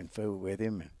drag and fool with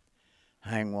him and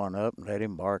hang one up and let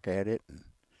him bark at it. And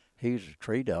he was a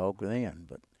tree dog then,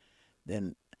 but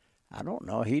then I don't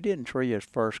know. He didn't tree his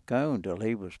first coon till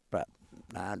he was about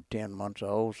 9, 10 months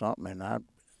old, something. And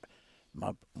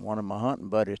one of my hunting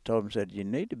buddies told him, said, "You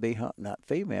need to be hunting that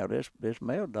female. This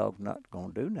male dog's not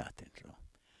going to do nothing." So,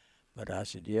 but I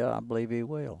said, "Yeah, I believe he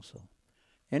will." So,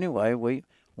 anyway,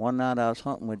 one night I was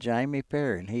hunting with Jamie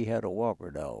Perry, and he had a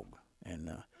Walker dog, and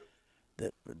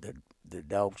the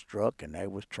dog struck, and they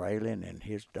was trailing, and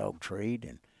his dog treed,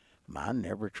 and mine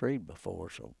never treed before.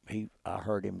 So I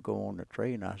heard him go on the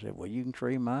tree, and I said, "Well, you can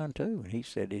tree mine too." And he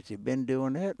said, "Has he been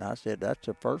doing that?" And I said, "That's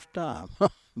the first time."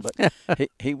 But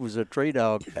he was a tree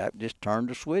dog. I just turned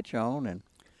the switch on, and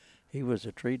he was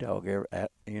a tree dog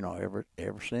ever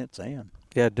since then.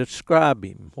 Yeah, describe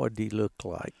him. What did he look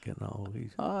like?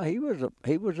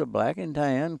 He was a black and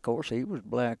tan. Of course, he was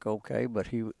black, okay, but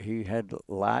he had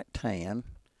light tan.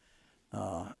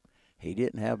 He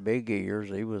didn't have big ears.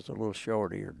 He was a little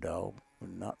short-eared dog,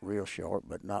 not real short,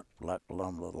 but not like the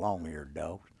long-eared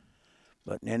dogs.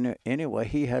 But anyway,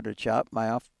 he had a chop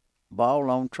mouth, ball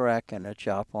on track, and a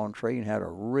chop on tree, and had a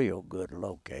real good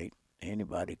locate.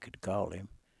 Anybody could call him,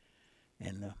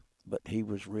 and but he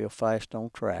was real fast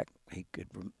on track. He could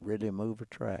really move a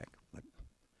track. But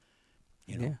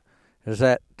yeah, is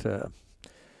that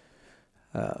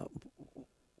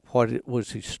what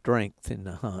was his strength in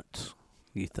the hunts?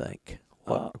 You think?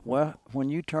 Well, when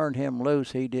you turned him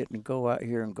loose, he didn't go out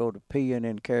here and go to peeing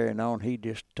and carrying on. He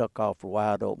just took off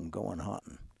wide open going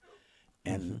hunting.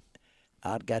 And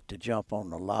I'd got to jump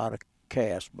on a lot of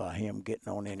casts by him getting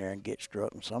on in there and get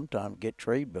struck, and sometimes get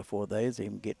treed before they was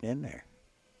even getting in there.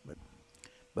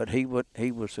 But he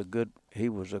was a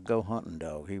go hunting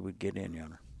dog. He would get in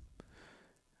yonder.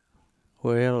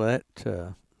 Well,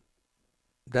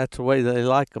 that's the way they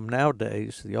like them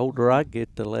nowadays. The older I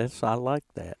get, the less I like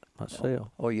that myself.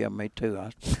 Oh yeah, me too.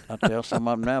 I tell some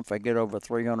of them now, if they get over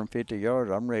 350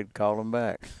 yards, I'm ready to call them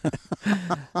back.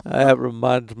 That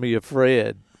reminds me of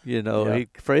Fred.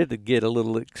 Fred would get a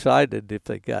little excited if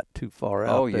they got too far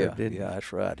out there, didn't he? Yeah,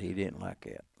 that's right. He didn't like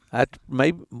that.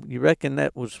 Maybe you reckon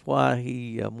that was why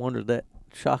he wanted that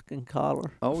shocking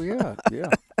collar? Oh yeah.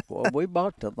 Well, we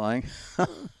bought the thing.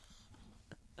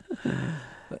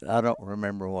 But I don't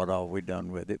remember what all we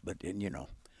done with it, but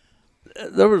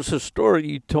There was a story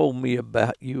you told me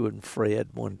about you and Fred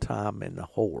one time in the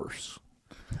horse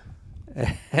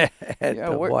at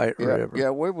the White River.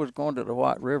 Yeah, we was going to the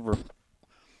White River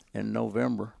in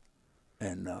November,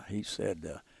 and he said,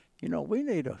 we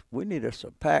need us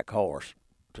a pack horse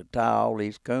to tie all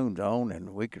these coons on,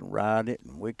 and we can ride it,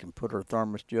 and we can put our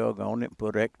thermos jug on it and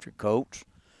put extra coats.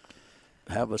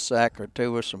 Have a sack or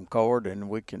two with some cord, and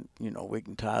we can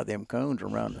tie them coons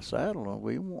around the saddle, and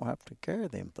we won't have to carry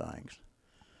them things.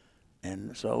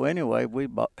 And so anyway,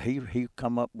 he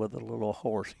come up with a little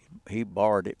horse. He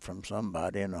borrowed it from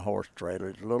somebody in a horse trailer.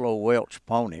 It's a little Welch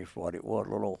pony, is what it was,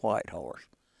 a little white horse.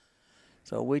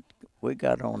 So we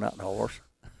got on that horse,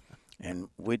 and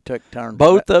we took turns.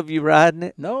 Both of you riding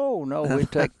it? No, we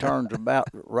take turns about.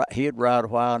 He'd ride a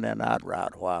while, and then I'd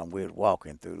ride a while, and we'd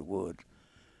walking through the woods.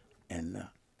 And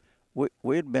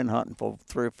we'd been hunting for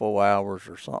 3 or 4 hours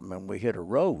or something, and we hit a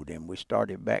road, and we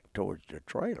started back towards the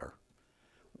trailer.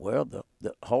 Well,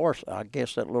 the horse, I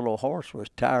guess that little horse was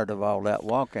tired of all that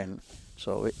walking,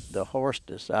 so the horse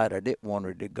decided it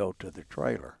wanted to go to the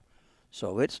trailer.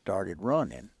 So it started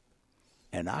running,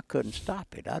 and I couldn't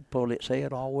stop it. I'd pull its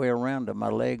head all the way around to my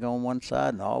leg on one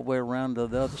side and all the way around to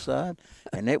the other side,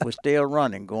 and it was still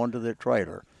running, going to the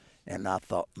trailer. And I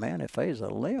thought, man, if there's a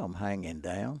limb hanging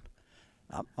down,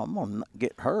 I'm going to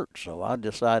get hurt. So I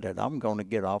decided I'm going to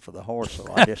get off of the horse.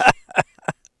 So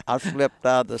I slipped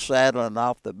out of the saddle, and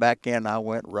off the back end I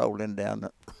went rolling down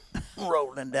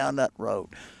that road.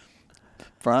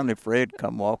 Finally, Fred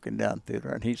come walking down through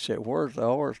there, and he said, "Where's the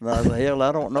horse?" And I said, "Hell,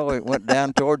 I don't know. It went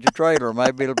down towards the trailer.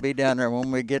 Maybe it'll be down there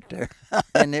when we get there."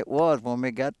 And it was. When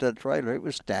we got to the trailer, it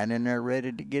was standing there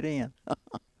ready to get in.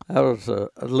 That was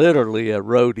literally a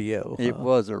rodeo. It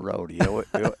was a rodeo.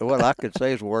 Well, I could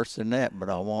say it's worse than that, but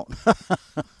I won't.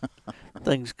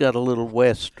 Things got a little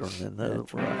western in that.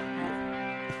 That's right.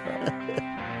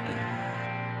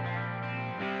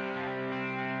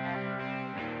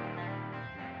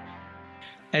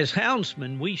 As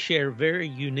houndsmen, we share very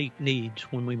unique needs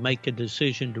when we make a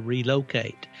decision to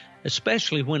relocate,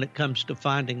 especially when it comes to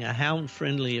finding a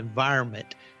hound-friendly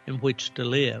environment in which to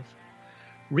live.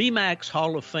 RE/MAX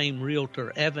Hall of Fame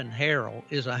realtor Evan Harrell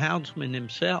is a houndsman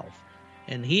himself,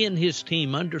 and he and his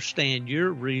team understand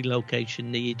your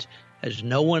relocation needs as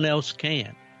no one else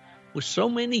can. With so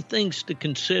many things to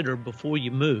consider before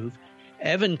you move,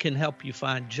 Evan can help you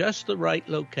find just the right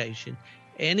location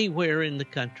anywhere in the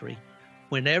country,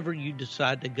 whenever you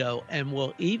decide to go, and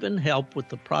will even help with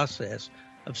the process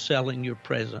of selling your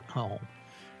present home.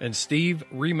 And Steve,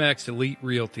 RE/MAX Elite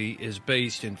Realty is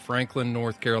based in Franklin,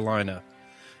 North Carolina.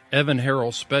 Evan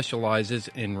Harrell specializes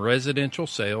in residential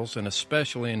sales and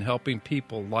especially in helping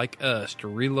people like us to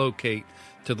relocate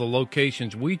to the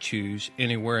locations we choose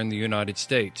anywhere in the United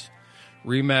States.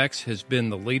 RE/MAX has been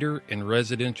the leader in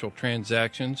residential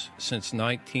transactions since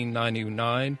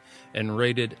 1999 and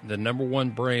rated the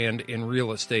 #1 brand in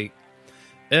real estate.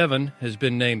 Evan has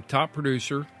been named top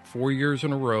producer 4 years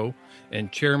in a row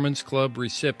and Chairman's Club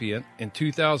recipient in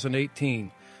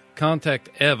 2018. Contact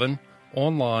Evan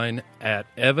online at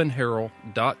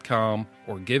evanharrell.com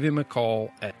or give him a call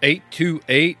at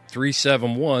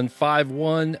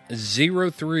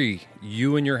 828-371-5103.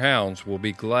 You and your hounds will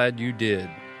be glad you did.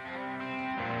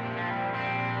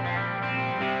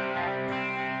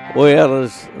 Well,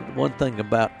 there's one thing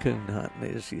about coon hunting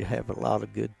is you have a lot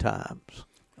of good times.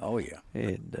 Oh, yeah.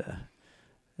 And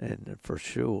for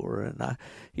sure. And I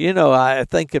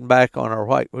thinking back on our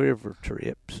White River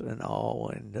trips and all,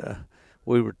 and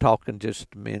we were talking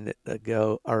just a minute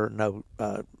ago, on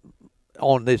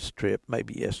this trip,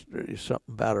 maybe yesterday,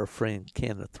 something about our friend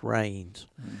Kenneth Raines.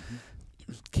 Mm-hmm.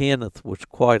 Kenneth was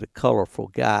quite a colorful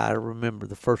guy. I remember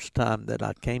the first time that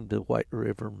I came to White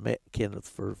River and met Kenneth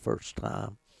for the first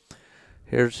time.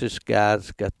 Here's this guy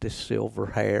that's got this silver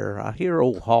hair. I hear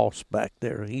old Hoss back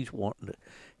there. He's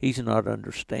not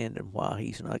understanding why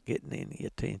he's not getting any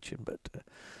attention, but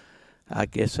I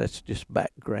guess that's just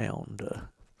background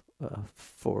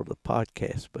for the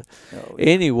podcast. But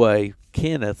anyway,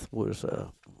 Kenneth was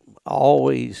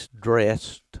always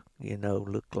dressed,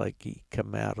 looked like he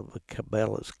come out of a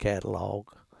Cabela's catalog.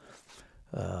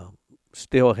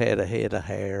 Still had a head of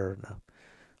hair, and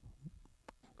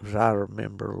as I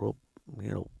remember, a little,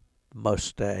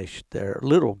 mustache there, a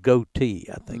little goatee,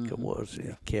 I think it was.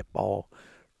 Yeah. He kept all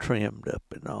trimmed up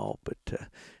and all, but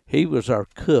he was our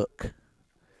cook,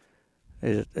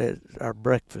 our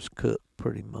breakfast cook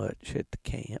pretty much at the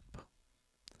camp.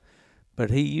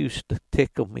 But he used to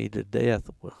tickle me to death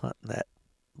with hunting that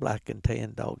black and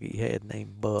tan dog he had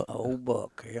named Buck. Old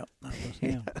Buck, yep, that was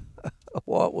him.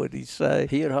 What would he say?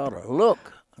 He'd holler,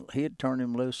 "Look!" He'd turn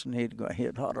him loose and he'd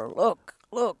holler, "Look,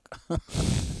 look!"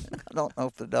 I don't know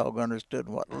if the dog understood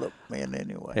what look meant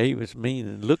anyway. He was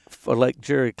meaning, look for, like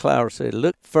Jerry Clower said,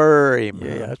 look for him.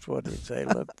 Yeah, that's what he'd say,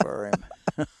 look for him.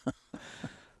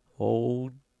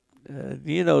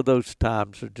 Those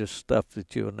times are just stuff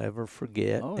that you'll never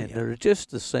forget. Oh, and yeah. they're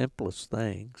just the simplest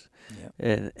things.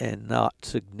 Yep. And not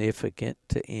significant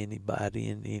to anybody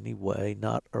in any way,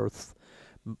 not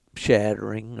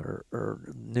earth-shattering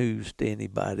or news to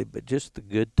anybody, but just the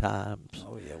good times.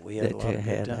 Oh, yeah, we had a lot of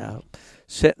good times. Out.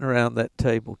 Sitting around that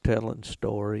table telling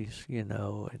stories, and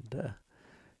oh,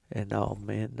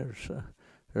 man,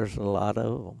 there's a lot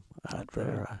of them out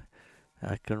there.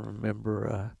 I can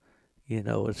remember,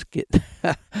 it's getting,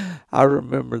 I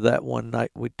remember that one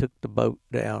night we took the boat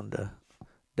down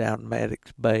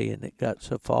Maddox Bay, and it got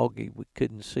so foggy we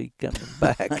couldn't see coming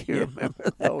back. You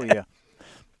remember that? Oh, yeah.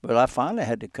 But I finally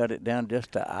had to cut it down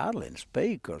just to island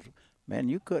speed because, man,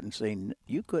 you couldn't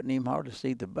even hardly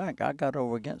see the bank. I got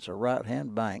over against a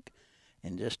right-hand bank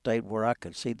and just stayed where I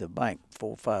could see the bank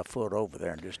 4 or 5 foot over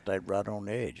there and just stayed right on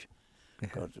the edge.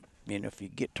 Because, if you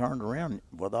get turned around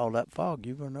with all that fog,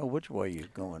 you're going to know which way you're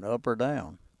going, up or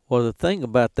down. Well, the thing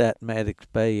about that Maddox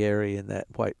Bay area and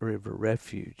that White River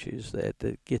Refuge is that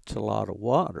it gets a lot of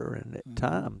water, and at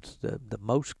times the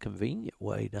most convenient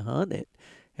way to hunt it,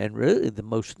 and really the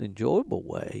most enjoyable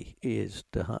way, is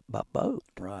to hunt by boat.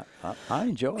 Right. I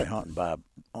enjoy hunting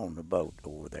on the boat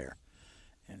over there.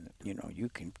 And, you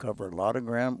can cover a lot of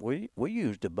ground. We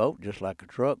used the boat just like a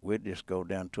truck. We'd just go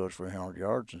down 200 or 300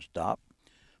 yards and stop,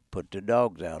 put the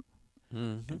dogs out,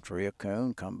 and tree a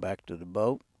coon, come back to the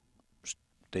boat.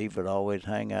 Steve would always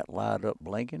hang out, light up,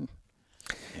 blinking.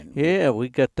 Yeah, we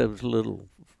got those little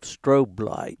strobe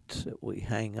lights that we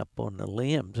hang up on the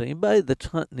limbs. Anybody that's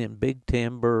hunting in big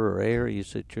timber or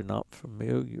areas that you're not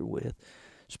familiar with,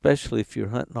 especially if you're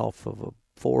hunting off of a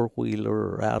four-wheeler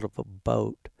or out of a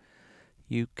boat,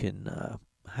 you can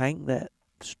hang that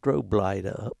strobe light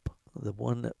up. The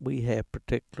one that we have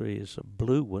particularly is a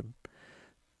blue one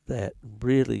that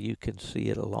really you can see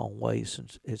it a long ways,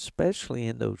 especially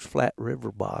in those flat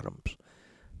river bottoms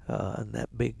and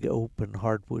that big open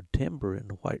hardwood timber in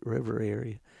the White River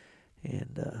area.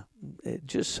 And it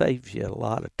just saves you a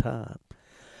lot of time.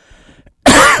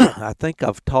 I think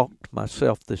I've talked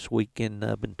myself this weekend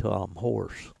up until I'm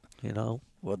hoarse, Well,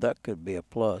 that could be a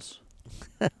plus.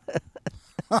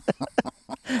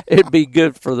 It'd be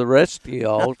good for the rest of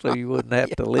y'all, so you wouldn't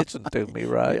have to listen to me,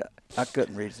 right? Yeah, I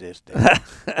couldn't resist it.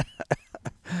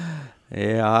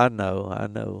 Yeah, I know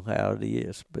how it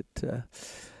is. But,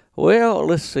 Well,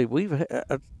 let's see.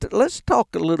 Let's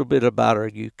talk a little bit about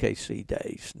our UKC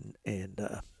days,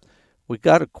 and we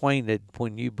got acquainted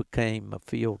when you became a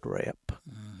field rep.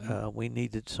 Mm-hmm. We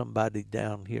needed somebody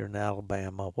down here in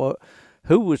Alabama.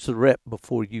 Who was the rep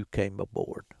before you came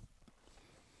aboard?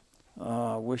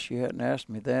 I wish you hadn't asked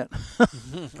me that.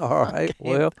 All right.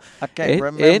 I can't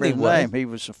remember his anyway. name. He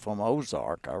was from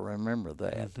Ozark. I remember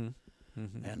that.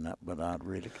 Mm-hmm. And but I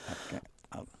can't.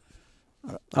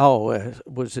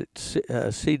 Was it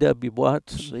C.W.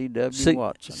 Watson? C.W.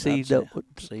 Watson.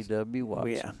 C.W.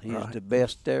 Watson. Yeah, He's right. the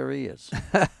best there is.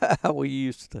 We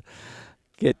used to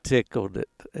get tickled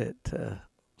at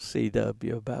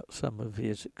C.W. about some of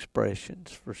his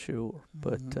expressions, for sure.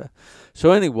 But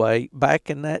so anyway, back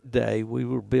in that day, we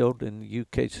were building the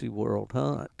UKC World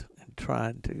Hunt and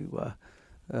trying to,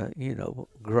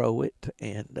 grow it,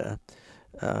 and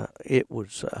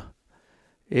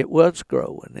it was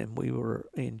growing, and we were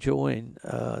enjoying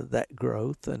that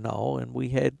growth and all, and we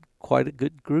had quite a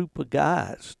good group of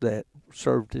guys that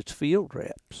served as field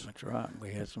reps. That's right.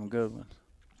 We had some good ones.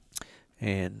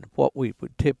 And what we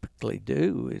would typically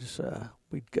do is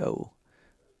we'd go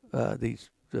the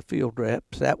field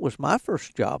reps. That was my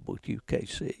first job with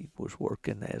UKC, was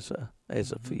working as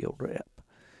a field rep,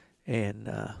 and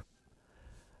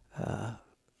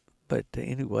but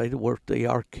anyway, to work the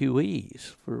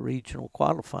RQEs for regional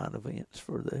qualifying events.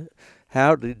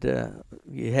 How did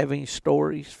you have any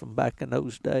stories from back in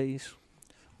those days?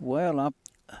 Well,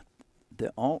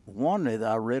 the one that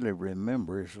I really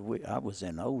remember is I was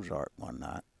in Ozark one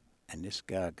night, and this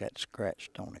guy got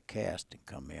scratched on a cast and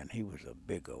come in. He was a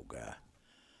big old guy,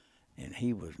 and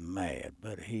he was mad,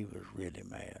 but he was really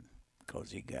mad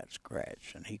because he got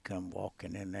scratched, and he come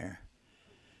walking in there,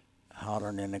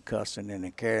 hollering and cussing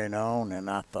and carrying on, and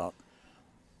I thought,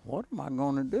 what am I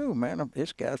going to do, man?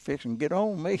 This guy's fixing to get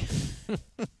on me.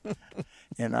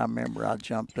 And I remember I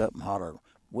jumped up and hollered,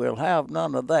 we'll have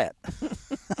none of that.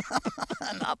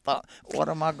 And I thought, what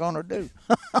am I going to do?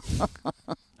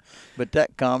 But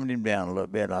that calmed him down a little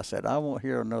bit. I said, I won't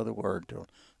hear another word till the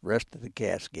rest of the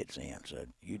cast gets in. So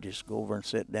you just go over and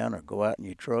sit down or go out in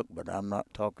your truck, but I'm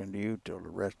not talking to you till the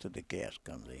rest of the cast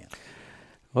comes in.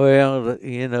 Well,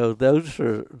 those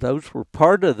were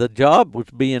part of the job, was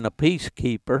being a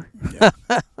peacekeeper. Yeah,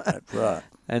 that's right.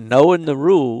 And knowing the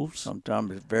rules.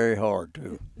 Sometimes it's very hard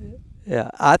too.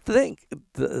 Yeah, I think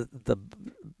the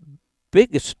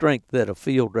biggest strength that a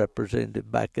field representative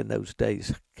back in those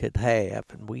days could have,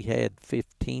 and we had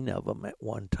 15 of them at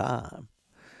one time,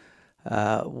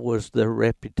 was their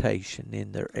reputation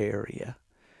in their area.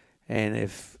 And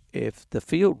if the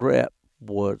field rep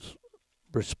was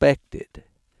respected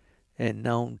and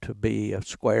known to be a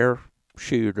square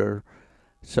shooter,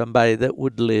 somebody that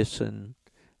would listen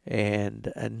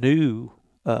and knew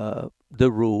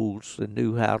the rules and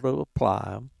knew how to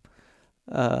apply them,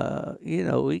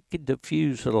 it could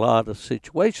diffuse a lot of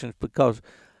situations, because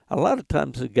a lot of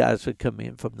times the guys would come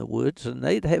in from the woods and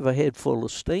they'd have a head full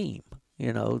of steam.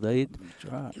 They'd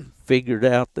figured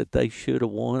out that they should have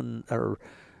won, or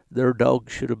their dog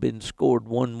should have been scored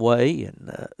one way, and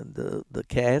the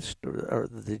cast or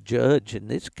the judge, in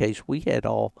this case, we had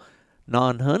all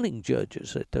non-hunting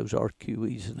judges at those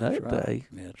RQEs in that day.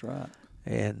 That's right.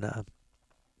 And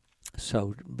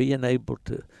so being able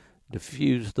to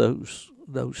diffuse those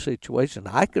situations.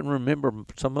 I can remember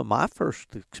some of my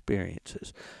first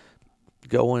experiences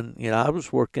going, I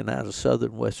was working out of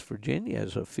southern West Virginia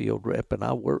as a field rep, and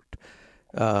I worked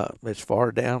as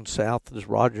far down south as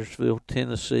Rogersville,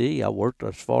 Tennessee. I worked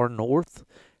as far north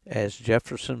as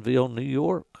Jeffersonville, New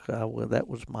York. That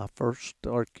was my first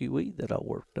RQE that I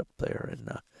worked up there.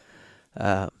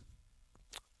 And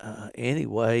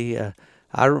anyway,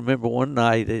 I remember one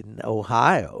night in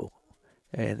Ohio,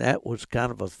 and that was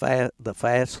kind of the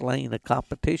fast lane of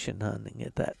competition hunting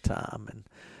at that time. And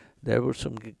there were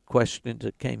some good questions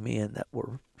that came in that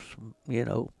were,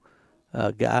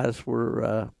 guys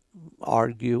were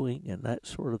arguing and that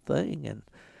sort of thing. And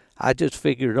I just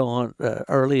figured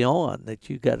early on that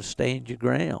you got to stand your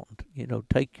ground.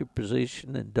 Take your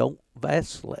position and don't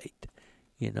vacillate.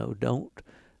 Don't.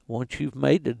 Once you've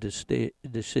made a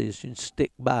decision,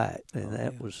 stick by it. And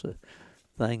that was the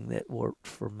thing that worked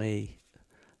for me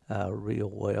real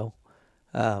well.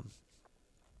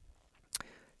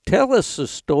 Tell us a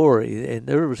story, and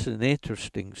there was an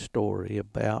interesting story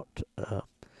about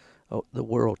the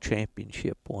World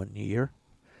Championship one year,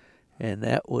 and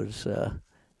that was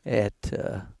at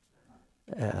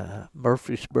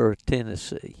Murfreesboro,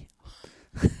 Tennessee.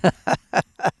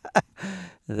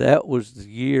 That was the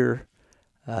year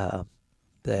that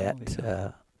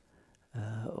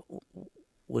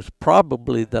was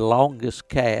probably the longest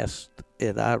cast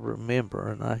and I remember,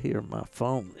 and I hear my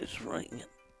phone is ringing.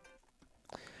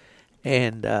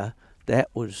 And that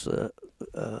was,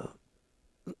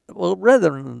 well,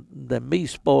 rather than me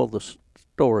spoil the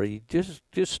story, just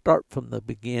start from the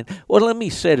beginning. Well, let me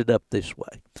set it up this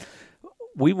way.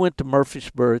 We went to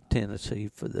Murfreesboro, Tennessee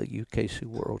for the UKC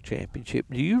World Championship.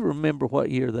 Do you remember what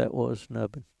year that was,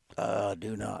 Nubbin? I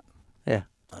do not. Yeah.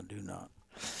 I do not.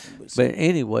 But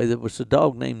anyway, there was a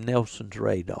dog named Nelson's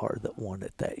Radar that won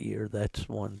it that year. That's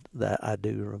one that I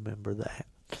do remember that.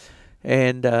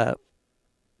 And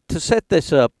to set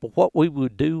this up, what we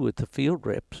would do with the field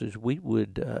reps is we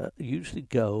would usually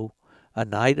go a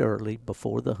night early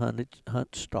before the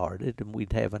hunt started, and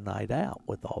we'd have a night out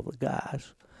with all the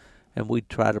guys. And we'd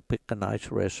try to pick a nice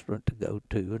restaurant to go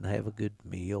to and have a good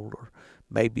meal, or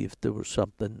maybe if there was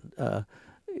something to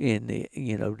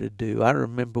do. I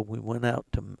remember we went out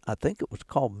to, I think it was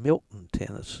called Milton,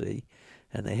 Tennessee,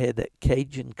 and they had that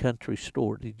Cajun country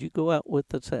store. Did you go out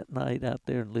with us that night out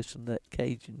there and listen to that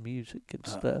Cajun music and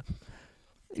stuff?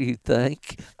 You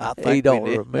think? I think he don't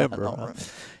we did. remember. I don't Huh? remember.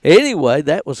 Anyway,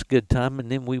 that was a good time,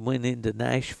 and then we went into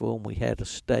Nashville and we had a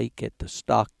steak at the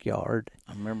Stockyard.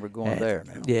 I remember going there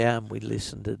now. Yeah, and we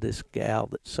listened to this gal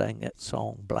that sang that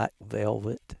song, Black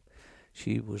Velvet.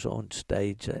 She was on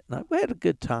stage that night. We had a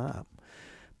good time.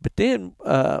 But then,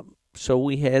 so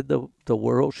we had the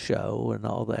World Show and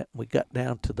all that. We got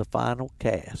down to the final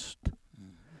cast,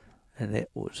 and it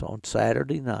was on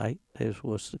Saturday night, as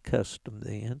was the custom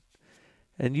then.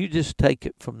 And you just take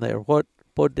it from there. What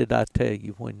did I tell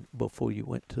you before you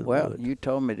went to the Well, woods? you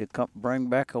told me to bring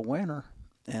back a winner,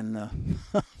 and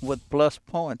with plus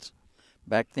points.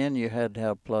 Back then, you had to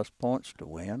have plus points to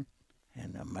win,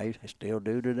 and I may still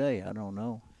do today. I don't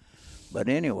know, but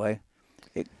anyway,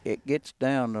 it gets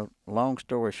down to, long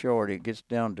story short, it gets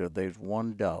down to there's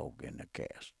one dog in the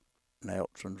cast,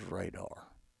 Nelson's Radar,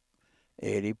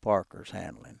 Eddie Parker's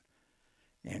handling,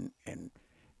 and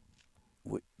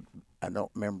I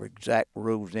don't remember exact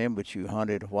rules then, but you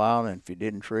hunted a while, and if you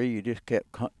didn't tree, you just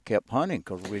kept hunting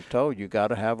because we told you got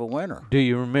to have a winner. Do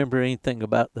you remember anything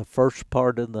about the first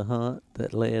part of the hunt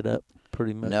that led up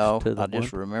pretty much to the I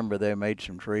just one? remember they made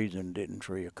some trees and didn't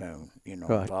tree a coon.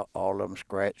 Right. All of them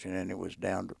scratching, and it was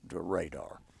down to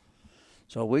Radar.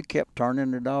 So we kept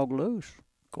turning the dog loose.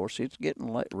 Of course, it's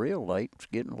getting real late. It's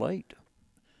getting late.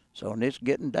 So, and it's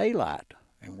getting daylight,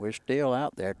 and we're still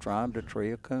out there trying to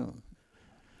tree a coon.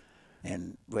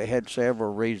 And we had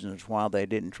several reasons why they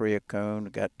didn't tree a coon. They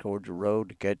got towards the road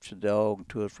to catch the dog,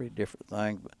 2 or 3 different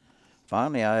things. But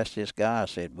finally, I asked this guy, I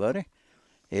said, buddy,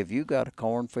 if you got a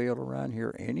cornfield around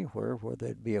here anywhere where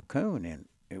there'd be a coon in,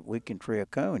 if we can tree a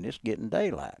coon, it's getting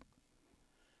daylight.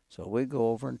 So we go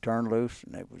over and turn loose,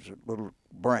 and there was a little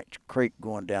branch creek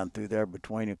going down through there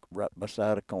right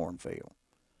beside a cornfield.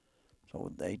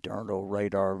 So they turned old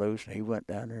Radar loose, and he went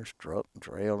down there and struck and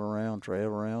trailed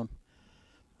around.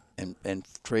 And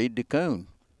treed the coon.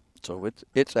 So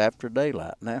it's after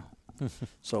daylight now.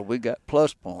 So we got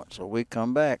plus points. So we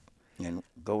come back and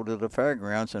go to the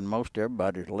fairgrounds, and most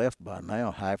everybody's left by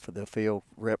now. Half of the field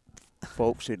rep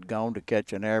folks had gone to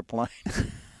catch an airplane.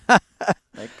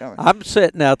 They coming. I'm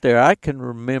sitting out there. I can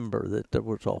remember that there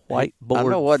was a whiteboard. I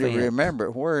know what fence. he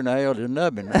remembered. Where in the hell did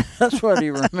Nubbin? That's what he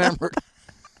remembered.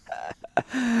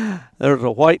 There was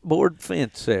a whiteboard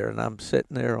fence there, and I'm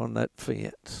sitting there on that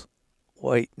fence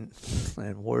waiting.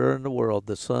 And where in the world?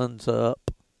 The sun's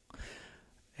up,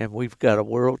 and we've got a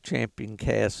world champion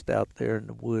cast out there in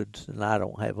the woods, and I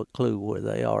don't have a clue where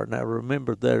they are. Now,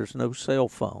 remember, there's no cell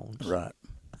phones. Right.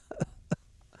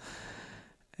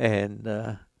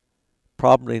 And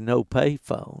probably no pay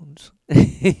phones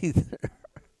either.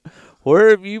 Where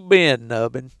have you been,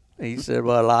 Nubbin? He said,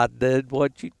 well, I did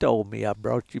what you told me. I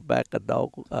brought you back a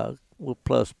dog with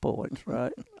plus points,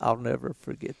 right? I'll never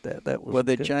forget that. That was Well,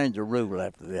 they good. changed the rule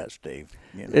after that, Steve.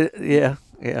 You know.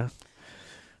 Yeah.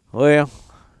 Well,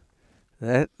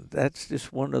 that's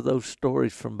just one of those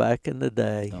stories from back in the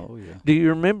day. Oh, yeah. Do you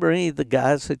remember any of the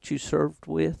guys that you served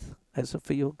with as a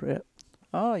field rep?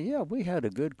 Oh, yeah, we had a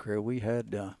good crew. We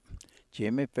had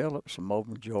Jimmy Phillips from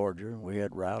over in Georgia. We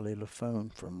had Riley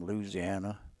LaFoon from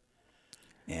Louisiana,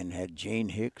 and had Gene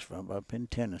Hicks from up in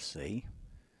Tennessee.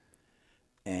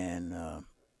 And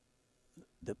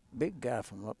the big guy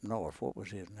from up north, what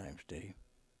was his name, Steve?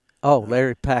 Oh,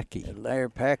 Larry Packey Larry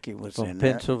Packey was from in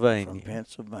there. Pennsylvania. From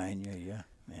Pennsylvania, yeah.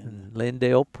 And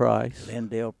Lindell Price.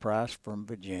 Lindell Price from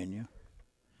Virginia.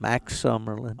 Max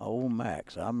Summerlin. Oh,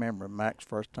 Max. I remember Max,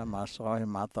 first time I saw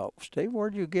him, I thought, Steve,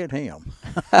 where'd you get him?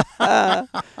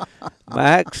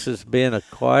 Max has been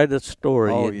quite a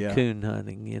story Oh, in yeah. coon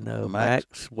hunting, you know. Max-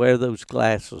 Max wear those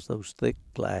glasses, those thick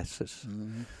glasses.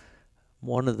 Mm-hmm.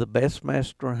 one of the best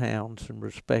master hounds in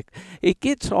respect. It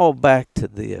gets all back to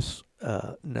this,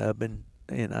 Nubbin,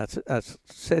 and I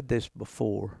said this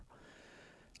before.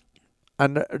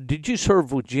 Did you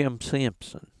serve with Jim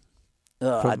Simpson?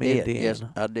 I did. Indiana? Yes,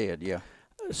 I did. Yeah.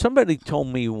 Somebody told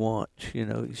me once, he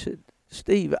said,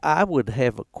 Steve, I would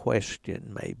have a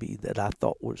question maybe that I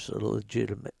thought was a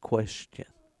legitimate question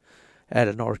at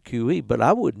an RQE, but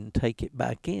I wouldn't take it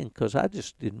back in because I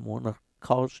just didn't want to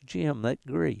cause Jim that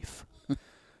grief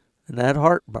and that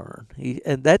heartburn.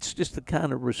 And that's just the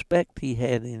kind of respect he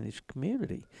had in his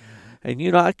community. Mm-hmm.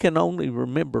 And, I can only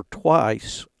remember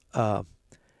twice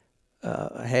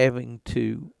having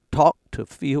to talk to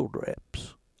field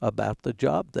reps about the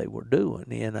job they were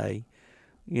doing in a,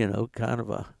 kind of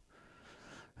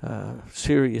a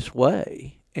serious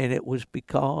way. And it was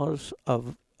because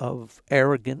of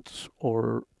arrogance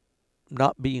or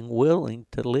not being willing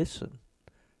to listen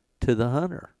to the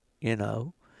hunter,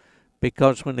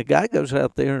 Because when the guy goes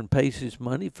out there and pays his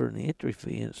money for an entry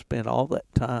fee and spent all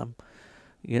that time,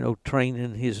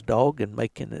 training his dog and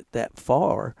making it that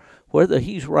far, whether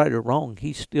he's right or wrong,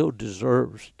 he still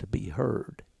deserves to be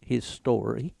heard, his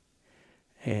story.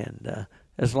 And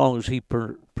as long as he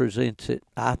presents it,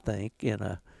 I think,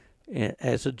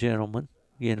 as a gentleman,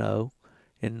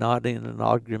 and not in an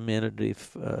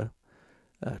argumentative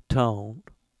tone.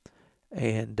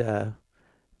 And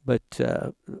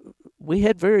but we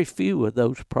had very few of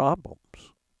those problems,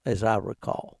 as I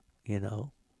recall,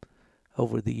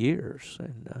 over the years.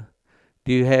 And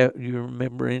do you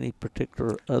remember any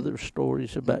particular other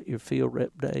stories about your field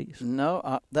rep days?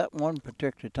 No, that one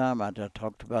particular time I just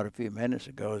talked about a few minutes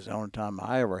ago is the only time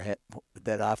I ever had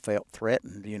that I felt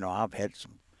threatened. I've had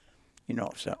some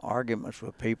arguments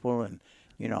with people, and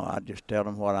I just tell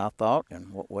them what I thought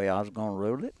and what way I was going to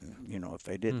rule it. And if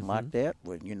they didn't like that,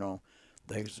 well,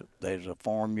 there's a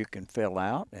form you can fill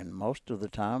out, and most of the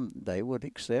time they would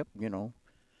accept.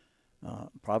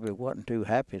 Probably wasn't too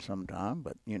happy sometime,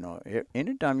 but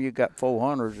anytime you got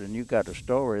 400s and you got a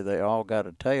story, they all got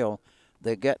a tale.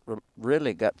 They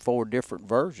really got 4 different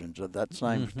versions of that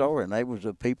same story, and they was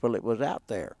the people that was out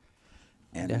there.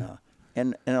 And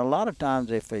and a lot of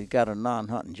times, if they got a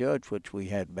non-hunting judge, which we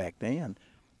had back then,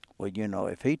 well,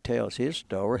 if he tells his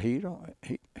story,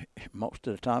 he most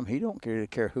of the time he don't really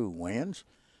care who wins.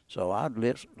 So I'd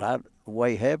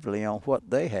weigh heavily on what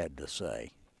they had to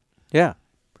say. Yeah.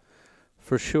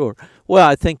 For sure. Well,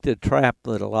 I think the trap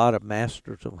that a lot of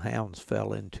masters of hounds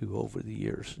fell into over the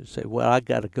years is say, well, I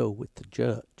got to go with the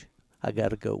judge.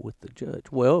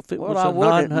 Well, if it was a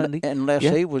non-hunting... Unless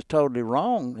he was totally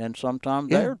wrong, and sometimes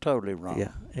they're totally wrong.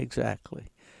 Yeah, exactly.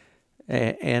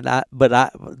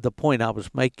 But the point I was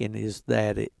making is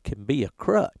that it can be a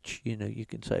crutch. You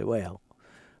can say, well,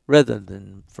 rather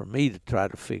than for me to try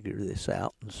to figure this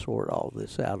out and sort all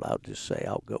this out, I'll just say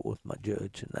I'll go with my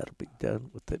judge and that'll be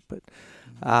done with it. But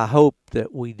I hope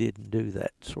that we didn't do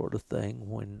that sort of thing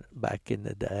when back in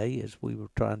the day as we were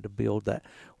trying to build that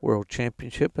world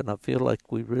championship, and I feel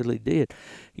like we really did.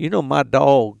 My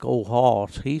dog, Old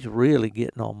Hoss, he's really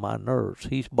getting on my nerves.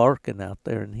 He's barking out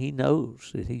there, and he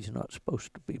knows that he's not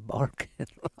supposed to be barking.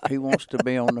 He wants to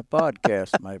be on the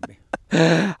podcast, maybe.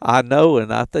 I know,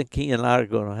 and I think he and I are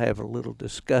going to have a little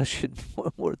discussion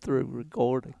when we're through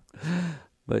recording.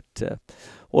 But,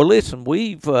 well, listen,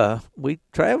 we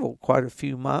traveled quite a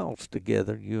few miles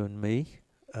together, you and me.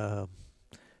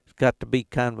 It's got to be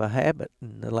kind of a habit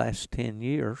in the last 10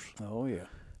 years. Oh, yeah.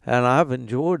 And I've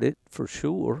enjoyed it for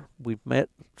sure. We've met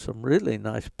some really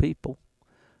nice people.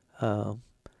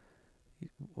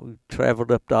 We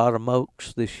traveled up to Autumn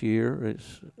Oaks this year,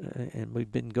 and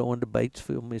we've been going to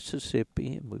Batesville,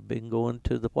 Mississippi, and we've been going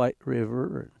to the White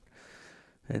River,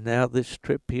 and now this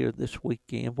trip here this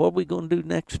weekend. What are we going to do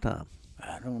next time?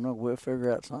 I don't know. We'll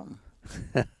figure out something.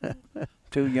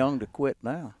 Too young to quit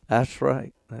now. That's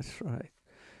right.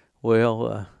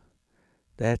 Well,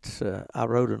 I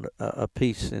wrote a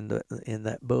piece in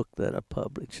that book that I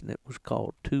published, and it was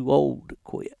called "Too Old to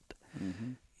Quit."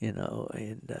 Mm-hmm.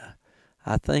 And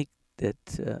I think that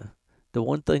the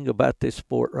one thing about this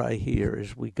sport right here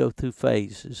is we go through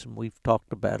phases, and we've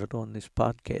talked about it on this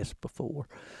podcast before,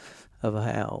 of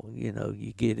how,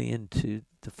 you get into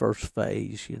the first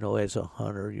phase, as a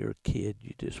hunter, you're a kid,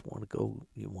 you just want to go,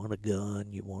 you want a gun,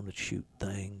 you want to shoot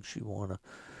things, you want to,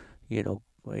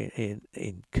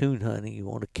 in coon hunting, you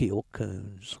want to kill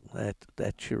coons.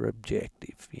 That's your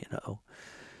objective,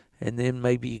 And then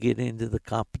maybe you get into the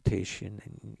competition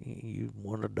and you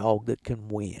want a dog that can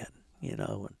win,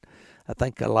 And I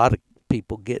think a lot of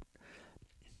people get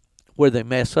where they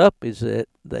mess up is that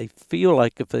they feel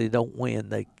like if they don't win,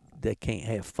 they can't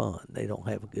have fun. They don't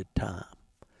have a good time.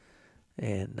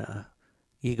 And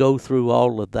you go through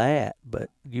all of that. But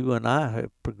you and I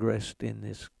have progressed in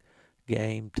this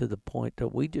game to the point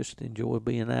that we just enjoy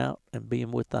being out and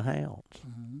being with the hounds.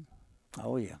 Mm-hmm.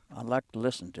 Oh, yeah. I like to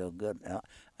listen to a good.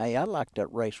 Hey, I like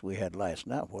that race we had last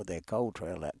night where they cold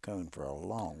trail that coon for a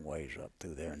long ways up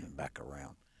through there and then back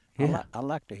around. Yeah. I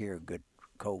like to hear a good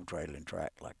cold trailing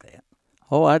track like that.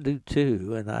 Oh, I do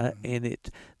too, and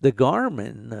the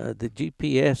Garmin, the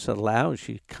GPS allows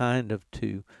you kind of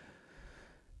to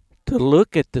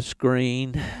look at the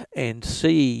screen and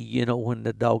see, when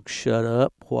the dogs shut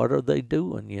up, what are they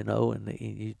doing, and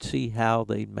you'd see how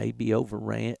they maybe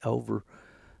overshot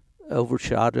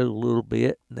it a little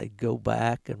bit, and they'd go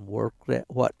back and work that.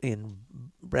 What in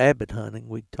rabbit hunting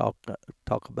we talk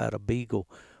about a beagle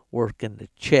working the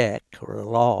check or a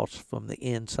loss from the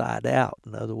inside out.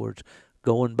 In other words,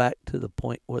 going back to the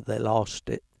point where they lost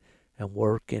it and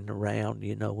working around,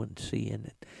 and seeing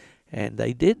it. And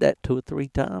they did that 2 or 3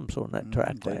 times on that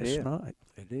track last night.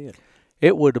 They did.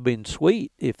 It would have been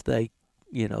sweet if they,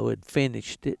 had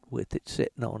finished it with it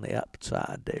sitting on the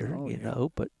outside there,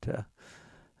 but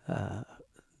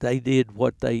they did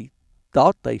what they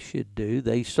thought they should do.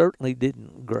 They certainly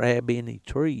didn't grab any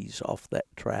trees off that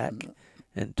track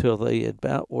until they had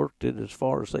about worked it as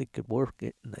far as they could work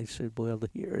it. And they said, well,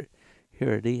 here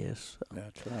it is. So,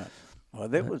 that's right.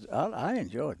 Well, I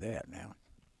enjoyed that now.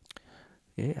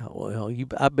 Yeah, well,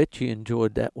 I bet you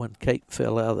enjoyed that when Kate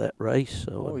fell out of that race.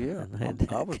 So, yeah.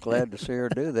 I was glad to see her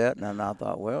do that, and I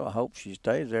thought, well, I hope she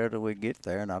stays there till we get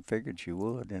there, and I figured she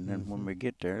would. And then when we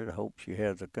get there, I hope she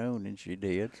has a coon, and she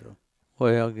did. So.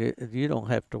 Well, you don't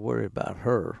have to worry about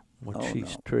her when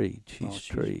she's treed. She's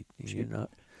treed,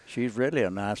 She's really a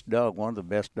nice dog, one of the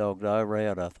best dogs I ever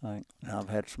had, I think. I've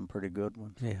had some pretty good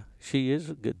ones. Yeah, she is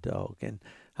a good dog, and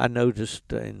I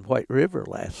noticed in White River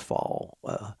last fall,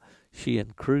 she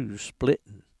and Cruz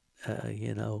splitting,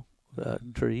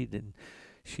 treat, and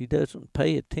she doesn't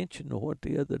pay attention to what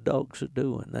the other dogs are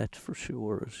doing, that's for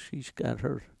sure. She's got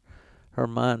her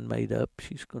mind made up.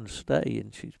 She's going to stay,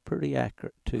 and she's pretty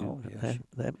accurate, too. Oh, yes.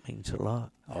 That means a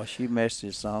lot. Oh, she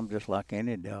messes some just like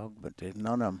any dog, but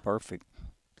none of them perfect.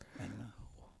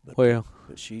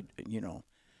 But she,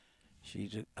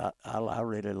 I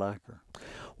really like her.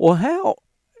 Well, how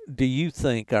do you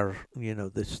think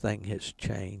this thing has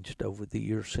changed over the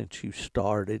years since you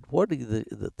started? What are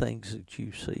the things that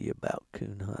you see about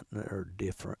coon hunting that are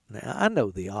different now? I know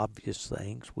the obvious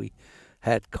things. We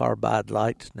had carbide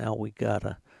lights. Now we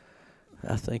got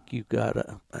I think you got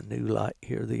a new light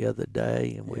here the other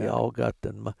day, and we all got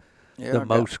the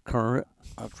most current.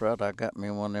 That's right. I got me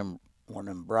one of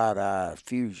them bright eye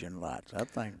fusion lights. I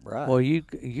think bright. Well,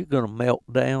 you're gonna melt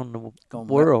down the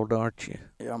world, aren't you?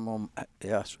 Yeah, I'm gonna.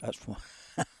 Yes, that's one.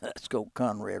 Let's go,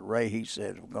 Conrad Ray. He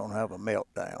says we're gonna have a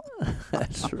meltdown.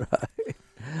 That's right.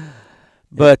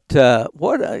 But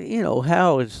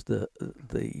how is the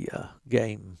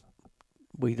game?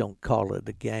 We don't call it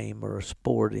a game or a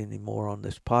sport anymore on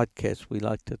this podcast. We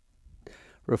like to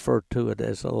refer to it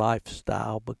as a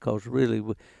lifestyle because really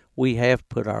we have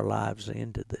put our lives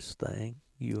into this thing,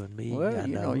 you and me.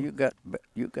 Well, you got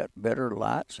better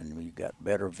lights and you got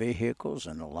better vehicles,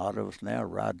 and a lot of us now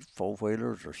ride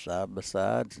 4-wheelers or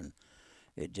side-by-sides, and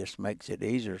it just makes it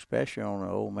easier, especially on an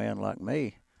old man like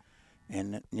me.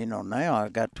 And, now I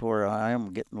got to where I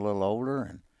am getting a little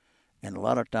older, and a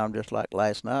lot of times, just like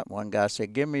last night, one guy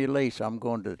said, give me your leash, I'm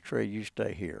going to the tree, you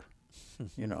stay here.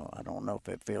 I don't know if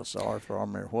it feels sorry for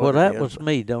me or what. Well, that was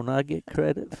me. Don't I get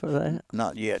credit for that?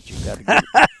 Not yet. You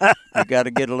got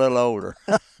to get a little older.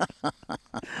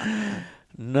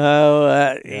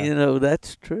 No,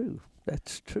 that's true.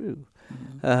 That's true.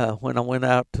 Mm-hmm. When I went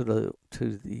out to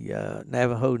the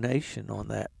Navajo Nation on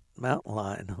that mountain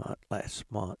lion hunt last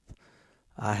month,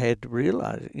 I had to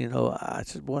realize, I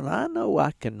said, well, I know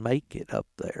I can make it up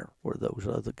there where those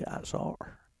other guys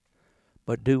are,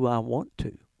 but do I want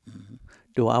to? Mm-hmm.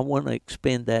 Do I want to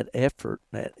expend that effort,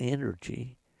 that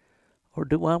energy, or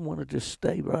do I want to just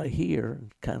stay right here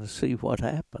and kind of see what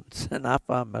happens? And I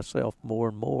find myself more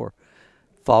and more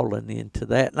falling into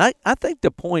that. And I think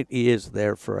the point is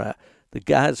there for the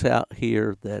guys out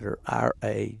here that are our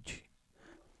age,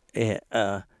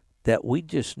 that we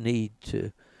just need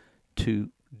to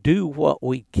do what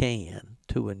we can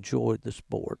to enjoy the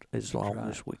sport as long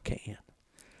as we can.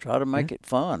 Try to make it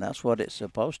fun. That's what it's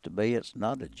supposed to be. It's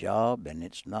not a job, and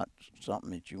it's not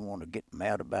something that you want to get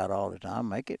mad about all the time.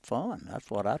 Make it fun. That's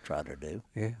what I try to do.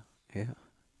 Yeah.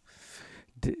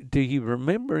 Do you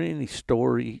remember any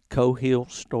Cohill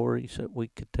stories that we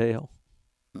could tell?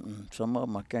 Some of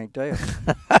them I can't tell.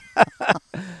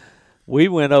 We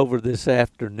went over this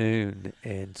afternoon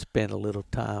and spent a little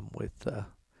time with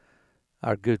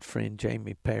our good friend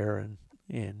Jamie Perrin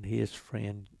and his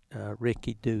friend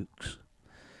Ricky Dukes,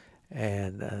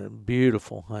 and a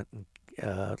beautiful hunting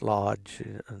lodge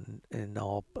and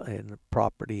all, and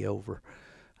property over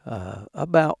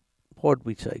about, what'd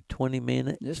we say, 20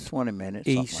 minutes? Just 20 minutes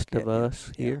east like of that,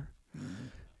 us yeah. here.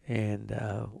 Mm-hmm.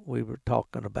 And we were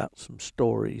talking about some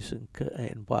stories,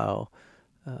 and while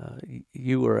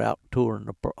you were out touring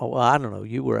I don't know,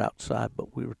 you were outside,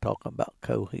 but we were talking about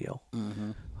Cohill.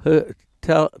 Mm-hmm.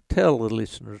 Tell the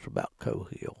listeners about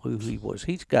Cohill, who he was.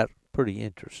 He's got a pretty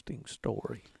interesting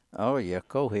story. Oh yeah,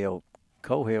 Cohill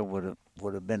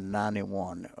would have been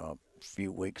 91 a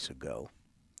few weeks ago,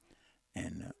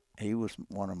 and he was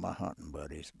one of my hunting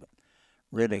buddies. But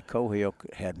really, Cohill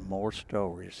had more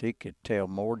stories. He could tell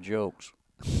more jokes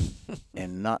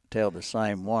and not tell the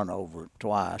same one over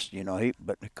twice. You know,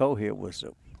 but Cohill was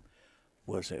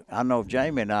a. I know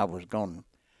Jamie and I was going.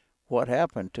 What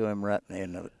happened to him right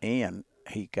in the end?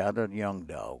 He got a young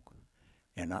dog,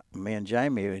 and me and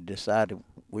Jamie had decided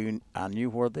I knew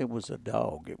where there was a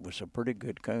dog. It was a pretty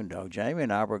good coon dog. Jamie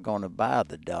and I were going to buy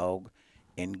the dog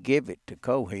and give it to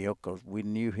Cohill because we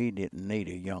knew he didn't need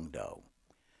a young dog.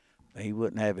 He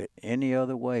wouldn't have it any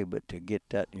other way but to get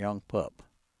that young pup.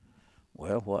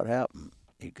 Well, what happened?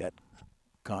 He got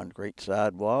concrete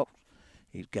sidewalks.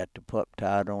 He's got the pup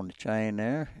tied on the chain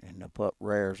there, and the pup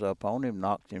rears up on him,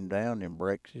 knocks him down, and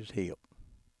breaks his hip.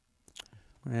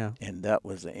 Yeah. And that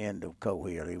was the end of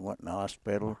Cohill. He went in the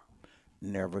hospital,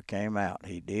 never came out.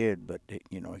 He did, but he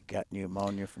got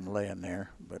pneumonia from laying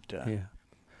there. But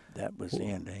that was the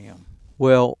end of him.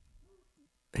 Well,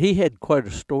 he had quite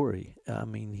a story. I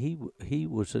mean, he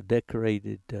was a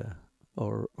decorated,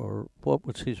 or what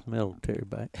was his military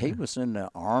background? He was in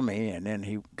the Army, and then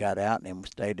he got out and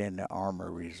stayed in the Army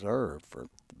Reserve for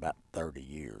about 30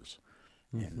 years.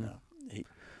 Mm-hmm. And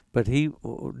but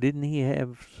didn't he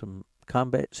have some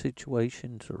combat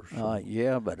situations or something?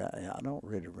 Yeah, but I don't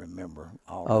really remember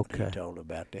all that he told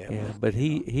about that. Yeah, but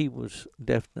he was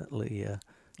definitely an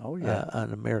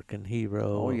American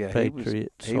hero,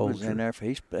 patriot, soldier. He was in there.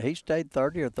 He stayed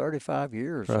 30 or 35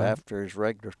 years after his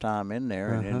regular time in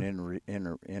there, and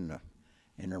then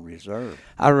in the reserve.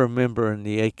 I remember in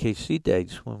the AKC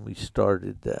days when we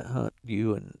started the hunt,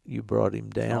 you brought him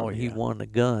down. Oh, yeah. He won a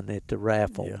gun at the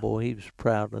raffle. Yeah. Boy, he was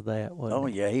proud of that, wasn't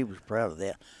he? Yeah, he was proud of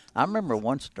that. I remember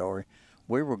one story.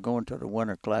 We were going to the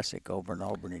Winter Classic over in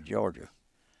Albany, Georgia.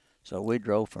 So we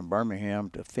drove from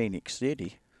Birmingham to Phoenix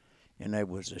City, and there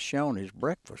was a Shoney's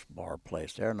breakfast bar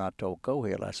place there. And I told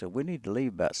Cohill, I said, we need to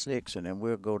leave about 6, and then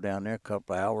we'll go down there a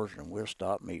couple of hours, and we'll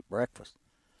stop and eat breakfast.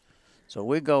 So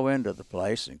we go into the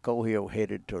place, and Cohill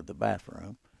headed to the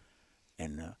bathroom,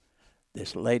 and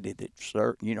this lady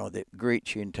that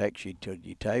greets you and takes you to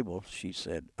your table,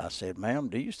 I said, ma'am,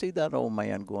 do you see that old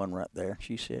man going right there?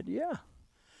 She said, yeah.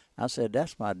 I said,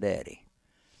 that's my daddy.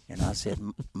 And I said,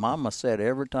 Mama said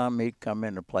every time he'd come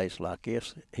in a place like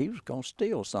this, he was going to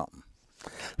steal something.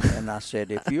 And I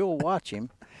said, if you'll watch him,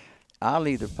 I'll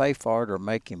either pay for it or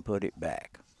make him put it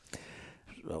back.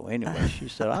 So anyway, she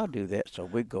said, I'll do that. So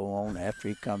we go on. After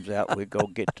he comes out, we go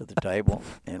get to the table,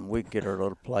 and we get our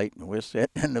little plate, and we're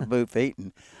sitting in the booth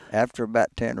eating. After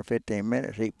about 10 or 15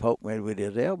 minutes, he poked me with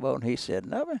his elbow, and he said,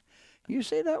 Nubbin, you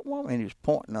see that woman? And he was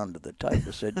pointing under the table.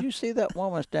 He said, you see that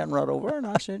woman standing right over there? And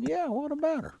I said, yeah, what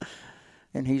about her?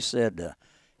 And he said,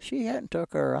 she hadn't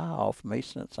took her eye off me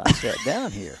since I sat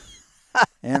down here.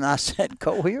 And I said,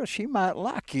 Cohill, she might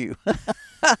like you.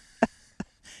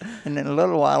 And in a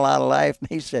little while I laughed, and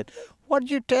he said,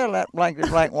 what'd you tell that blank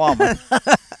woman?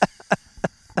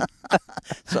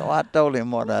 So I told him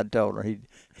what I told her.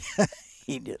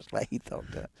 He just he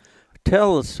thought that.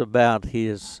 Tell us about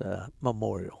his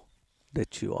memorial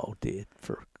that you all did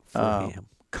for him.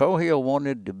 Cohill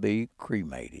wanted to be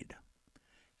cremated,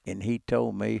 and he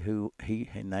told me he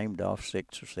had named off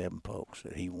 6 or 7 folks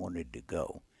that he wanted to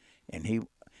go. And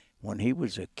when he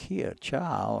was a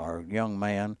child or a young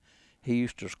man, he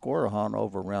used to squirrel hunt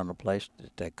over around a place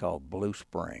that they called Blue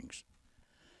Springs.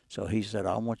 So he said,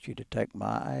 I want you to take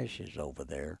my ashes over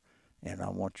there, and I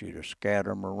want you to scatter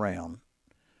them around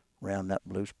that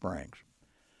Blue Springs.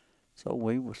 So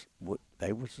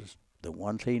they was the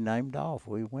ones he named off.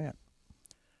 We went.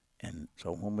 And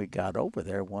so when we got over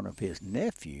there, one of his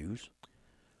nephews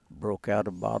broke out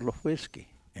a bottle of whiskey.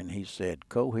 And he said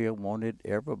Cohill wanted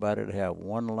everybody to have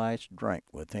one last drink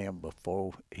with him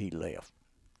before he left.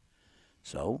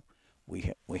 So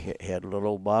we had a little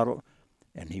old bottle,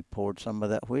 and he poured some of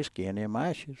that whiskey in them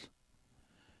ashes.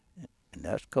 And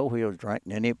that's Cohill's drink.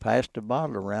 And then he passed the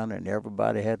bottle around, and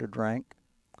everybody had a drink.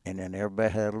 And then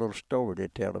everybody had a little story to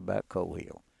tell about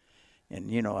Cohill. And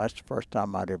that's the first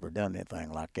time I'd ever done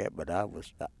anything like that. But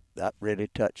that really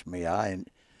touched me. I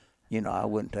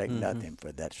wouldn't take nothing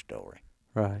for that story.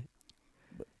 Right.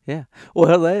 Yeah.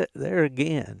 Well, there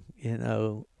again,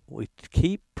 we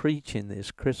keep preaching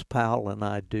this, Chris Powell and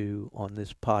I do on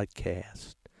this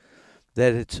podcast,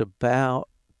 that it's about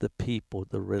the people,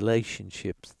 the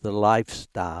relationships, the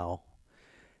lifestyle,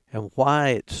 and why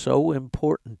it's so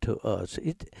important to us.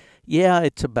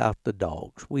 It's about the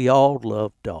dogs. We all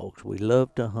love dogs. We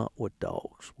love to hunt with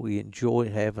dogs. We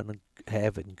enjoy having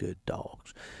good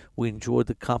dogs. We enjoy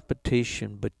the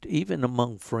competition, but even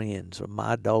among friends,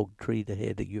 my dog treat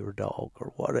ahead of your dog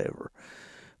or whatever.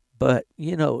 But,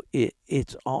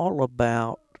 it's all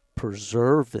about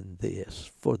preserving this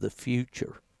for the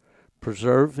future,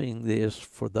 preserving this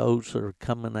for those that are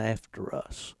coming after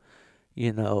us,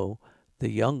 the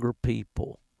younger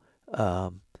people,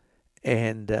 and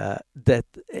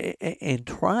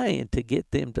trying to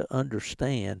get them to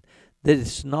understand that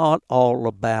it's not all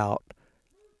about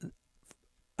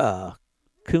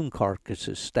coon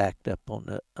carcasses stacked up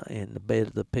in the bed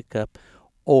of the pickup,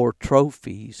 or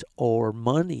trophies, or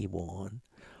money won,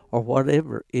 or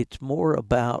whatever. It's more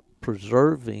about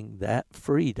preserving that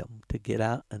freedom to get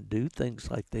out and do things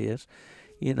like this.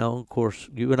 Of course,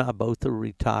 you and I both are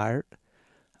retired.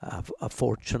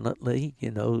 Fortunately,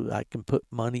 I can put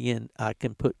money in, I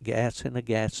can put gas in a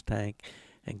gas tank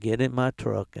and get in my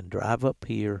truck and drive up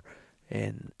here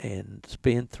and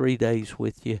spend 3 days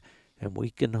with you, and we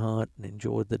can hunt and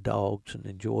enjoy the dogs and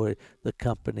enjoy the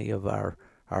company of our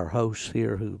hosts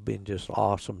here who've been just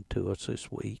awesome to us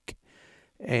this week.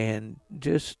 And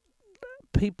just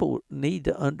people need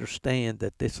to understand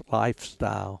that this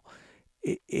lifestyle,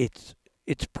 it's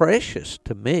precious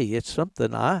to me. It's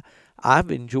something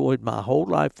I've enjoyed my whole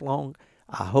life long.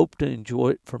 I hope to enjoy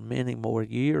it for many more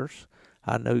years.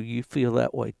 I know you feel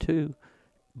that way too.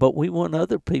 But we want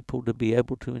other people to be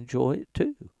able to enjoy it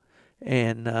too.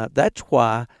 And that's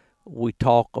why we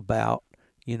talk about,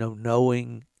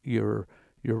 knowing your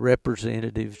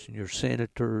representatives and your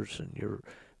senators and your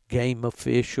game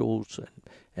officials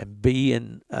and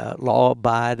being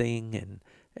law-abiding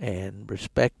and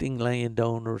respecting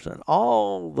landowners and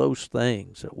all those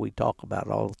things that we talk about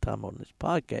all the time on this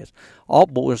podcast, all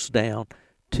boils down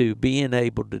to being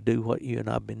able to do what you and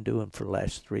I have been doing for the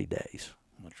last 3 days.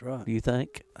 That's right. Do you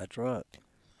think? That's right.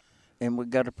 And we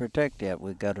got to protect that.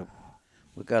 We got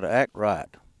to act right.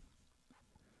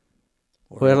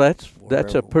 Well,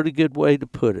 that's a pretty good way to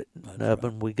put it,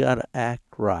 Nubbin. Right. We got to act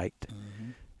right.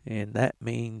 Mm-hmm. And that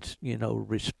means,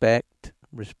 respect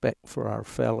for our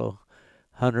fellow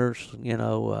hunters.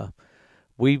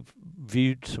 We've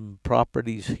viewed some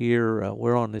properties here.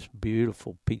 We're on this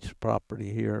beautiful piece of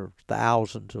property here,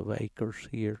 thousands of acres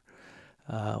here.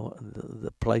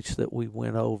 The place that we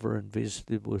went over and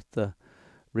visited with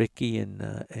Ricky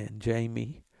and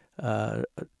Jamie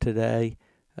today,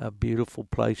 a beautiful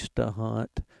place to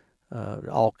hunt.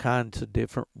 All kinds of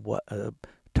different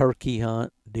turkey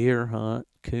hunt, deer hunt,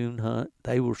 coon hunt.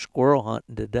 They were squirrel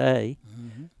hunting today.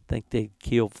 Mm-hmm. I think they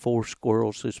killed 4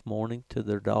 squirrels this morning to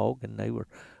their dog, and they were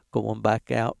going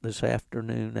back out this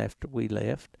afternoon after we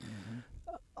left. Mm-hmm.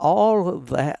 All of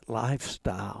that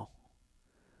lifestyle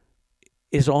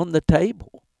is on the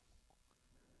table.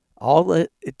 All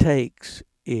that it takes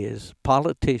is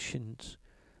politicians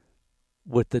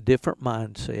with a different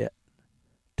mindset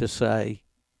to say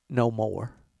no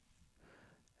more.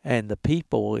 And the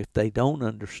people, if they don't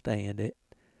understand it,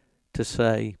 to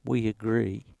say we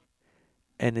agree,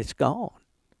 and it's gone.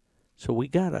 So we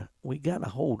gotta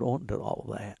hold on to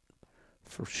all that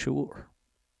for sure.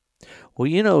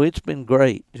 Well, it's been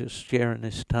great just sharing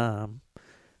this time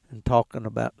and talking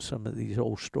about some of these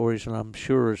old stories, and I'm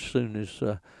sure as soon as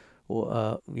the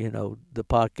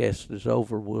podcast is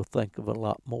over, we'll think of a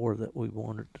lot more that we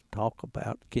wanted to talk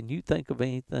about. Can you think of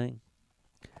anything?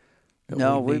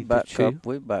 No, we about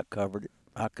covered it.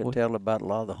 I could tell about a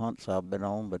lot of the hunts I've been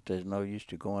on, but there's no use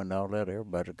to going to all that.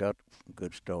 Everybody's got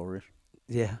good stories.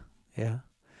 Yeah.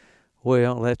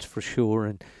 Well, that's for sure.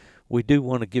 And we do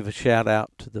want to give a shout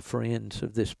out to the friends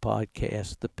of this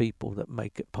podcast, the people that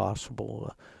make it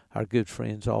possible. Our good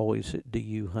friends always at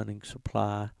DU Hunting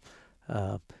Supply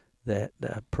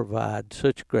that provide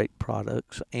such great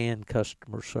products and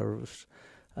customer service.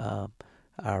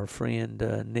 Our friend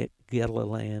Nick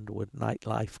Gilliland with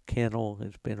Nightlife Kennel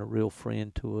has been a real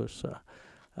friend to us.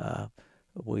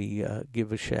 We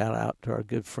give a shout out to our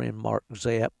good friend Mark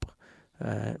Zepp.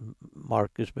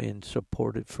 Mark has been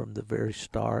supported from the very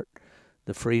start.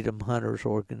 The Freedom Hunters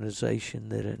organization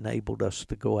that enabled us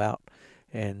to go out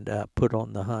and put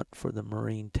on the hunt for the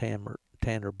Marine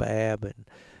Tanner Babb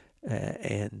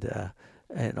and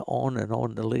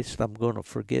on the list. I'm going to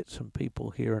forget some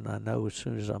people here, and I know as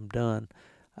soon as I'm done,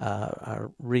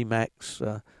 our RE/MAX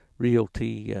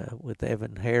Realty with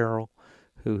Evan Harrell,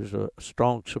 who's a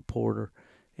strong supporter,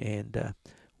 and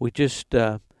we just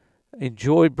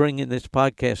enjoy bringing this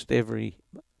podcast every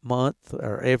month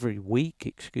or every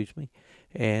week,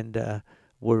 and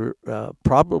we're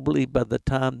probably, by the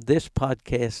time this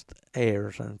podcast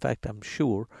airs, in fact, I'm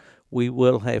sure we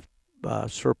will have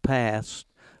surpassed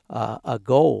a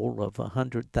goal of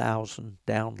 100,000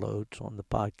 downloads on the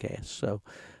podcast. So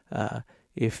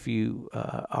if you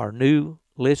are a new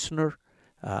listener,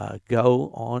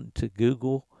 go on to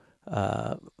Google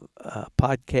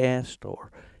Podcast,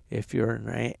 or if you're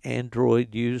an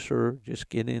Android user, just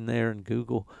get in there and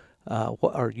Google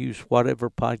or use whatever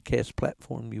podcast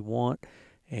platform you want,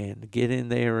 and get in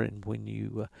there. And when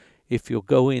you, if you'll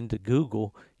go into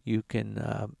Google, you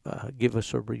can give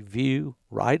us a review,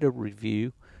 write a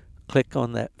review, click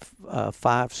on that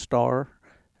 5-star,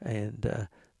 and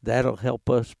that'll help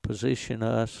us position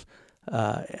us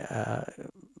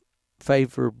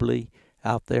favorably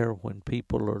out there when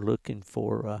people are looking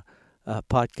for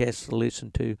podcasts to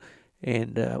listen to.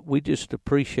 And we just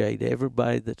appreciate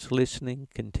everybody that's listening,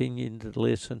 continuing to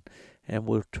listen, and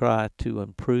we'll try to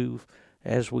improve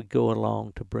as we go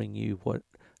along to bring you what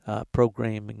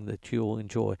programming that you'll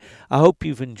enjoy. I hope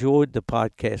you've enjoyed the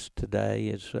podcast today,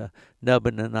 as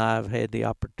Nubbin and I have had the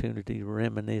opportunity to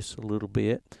reminisce a little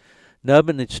bit.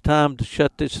 Nubbin, it's time to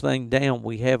shut this thing down.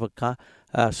 We have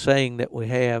a saying that we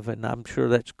have, and I'm sure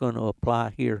that's going to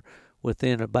apply here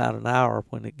within about an hour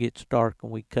when it gets dark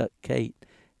and we cut Kate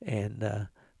and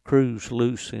cruise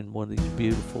loose in one of these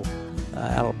beautiful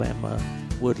Alabama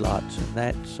woodlots. And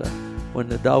that's when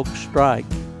the dogs strike,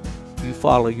 you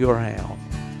follow your hound,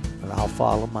 and I'll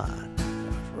follow mine.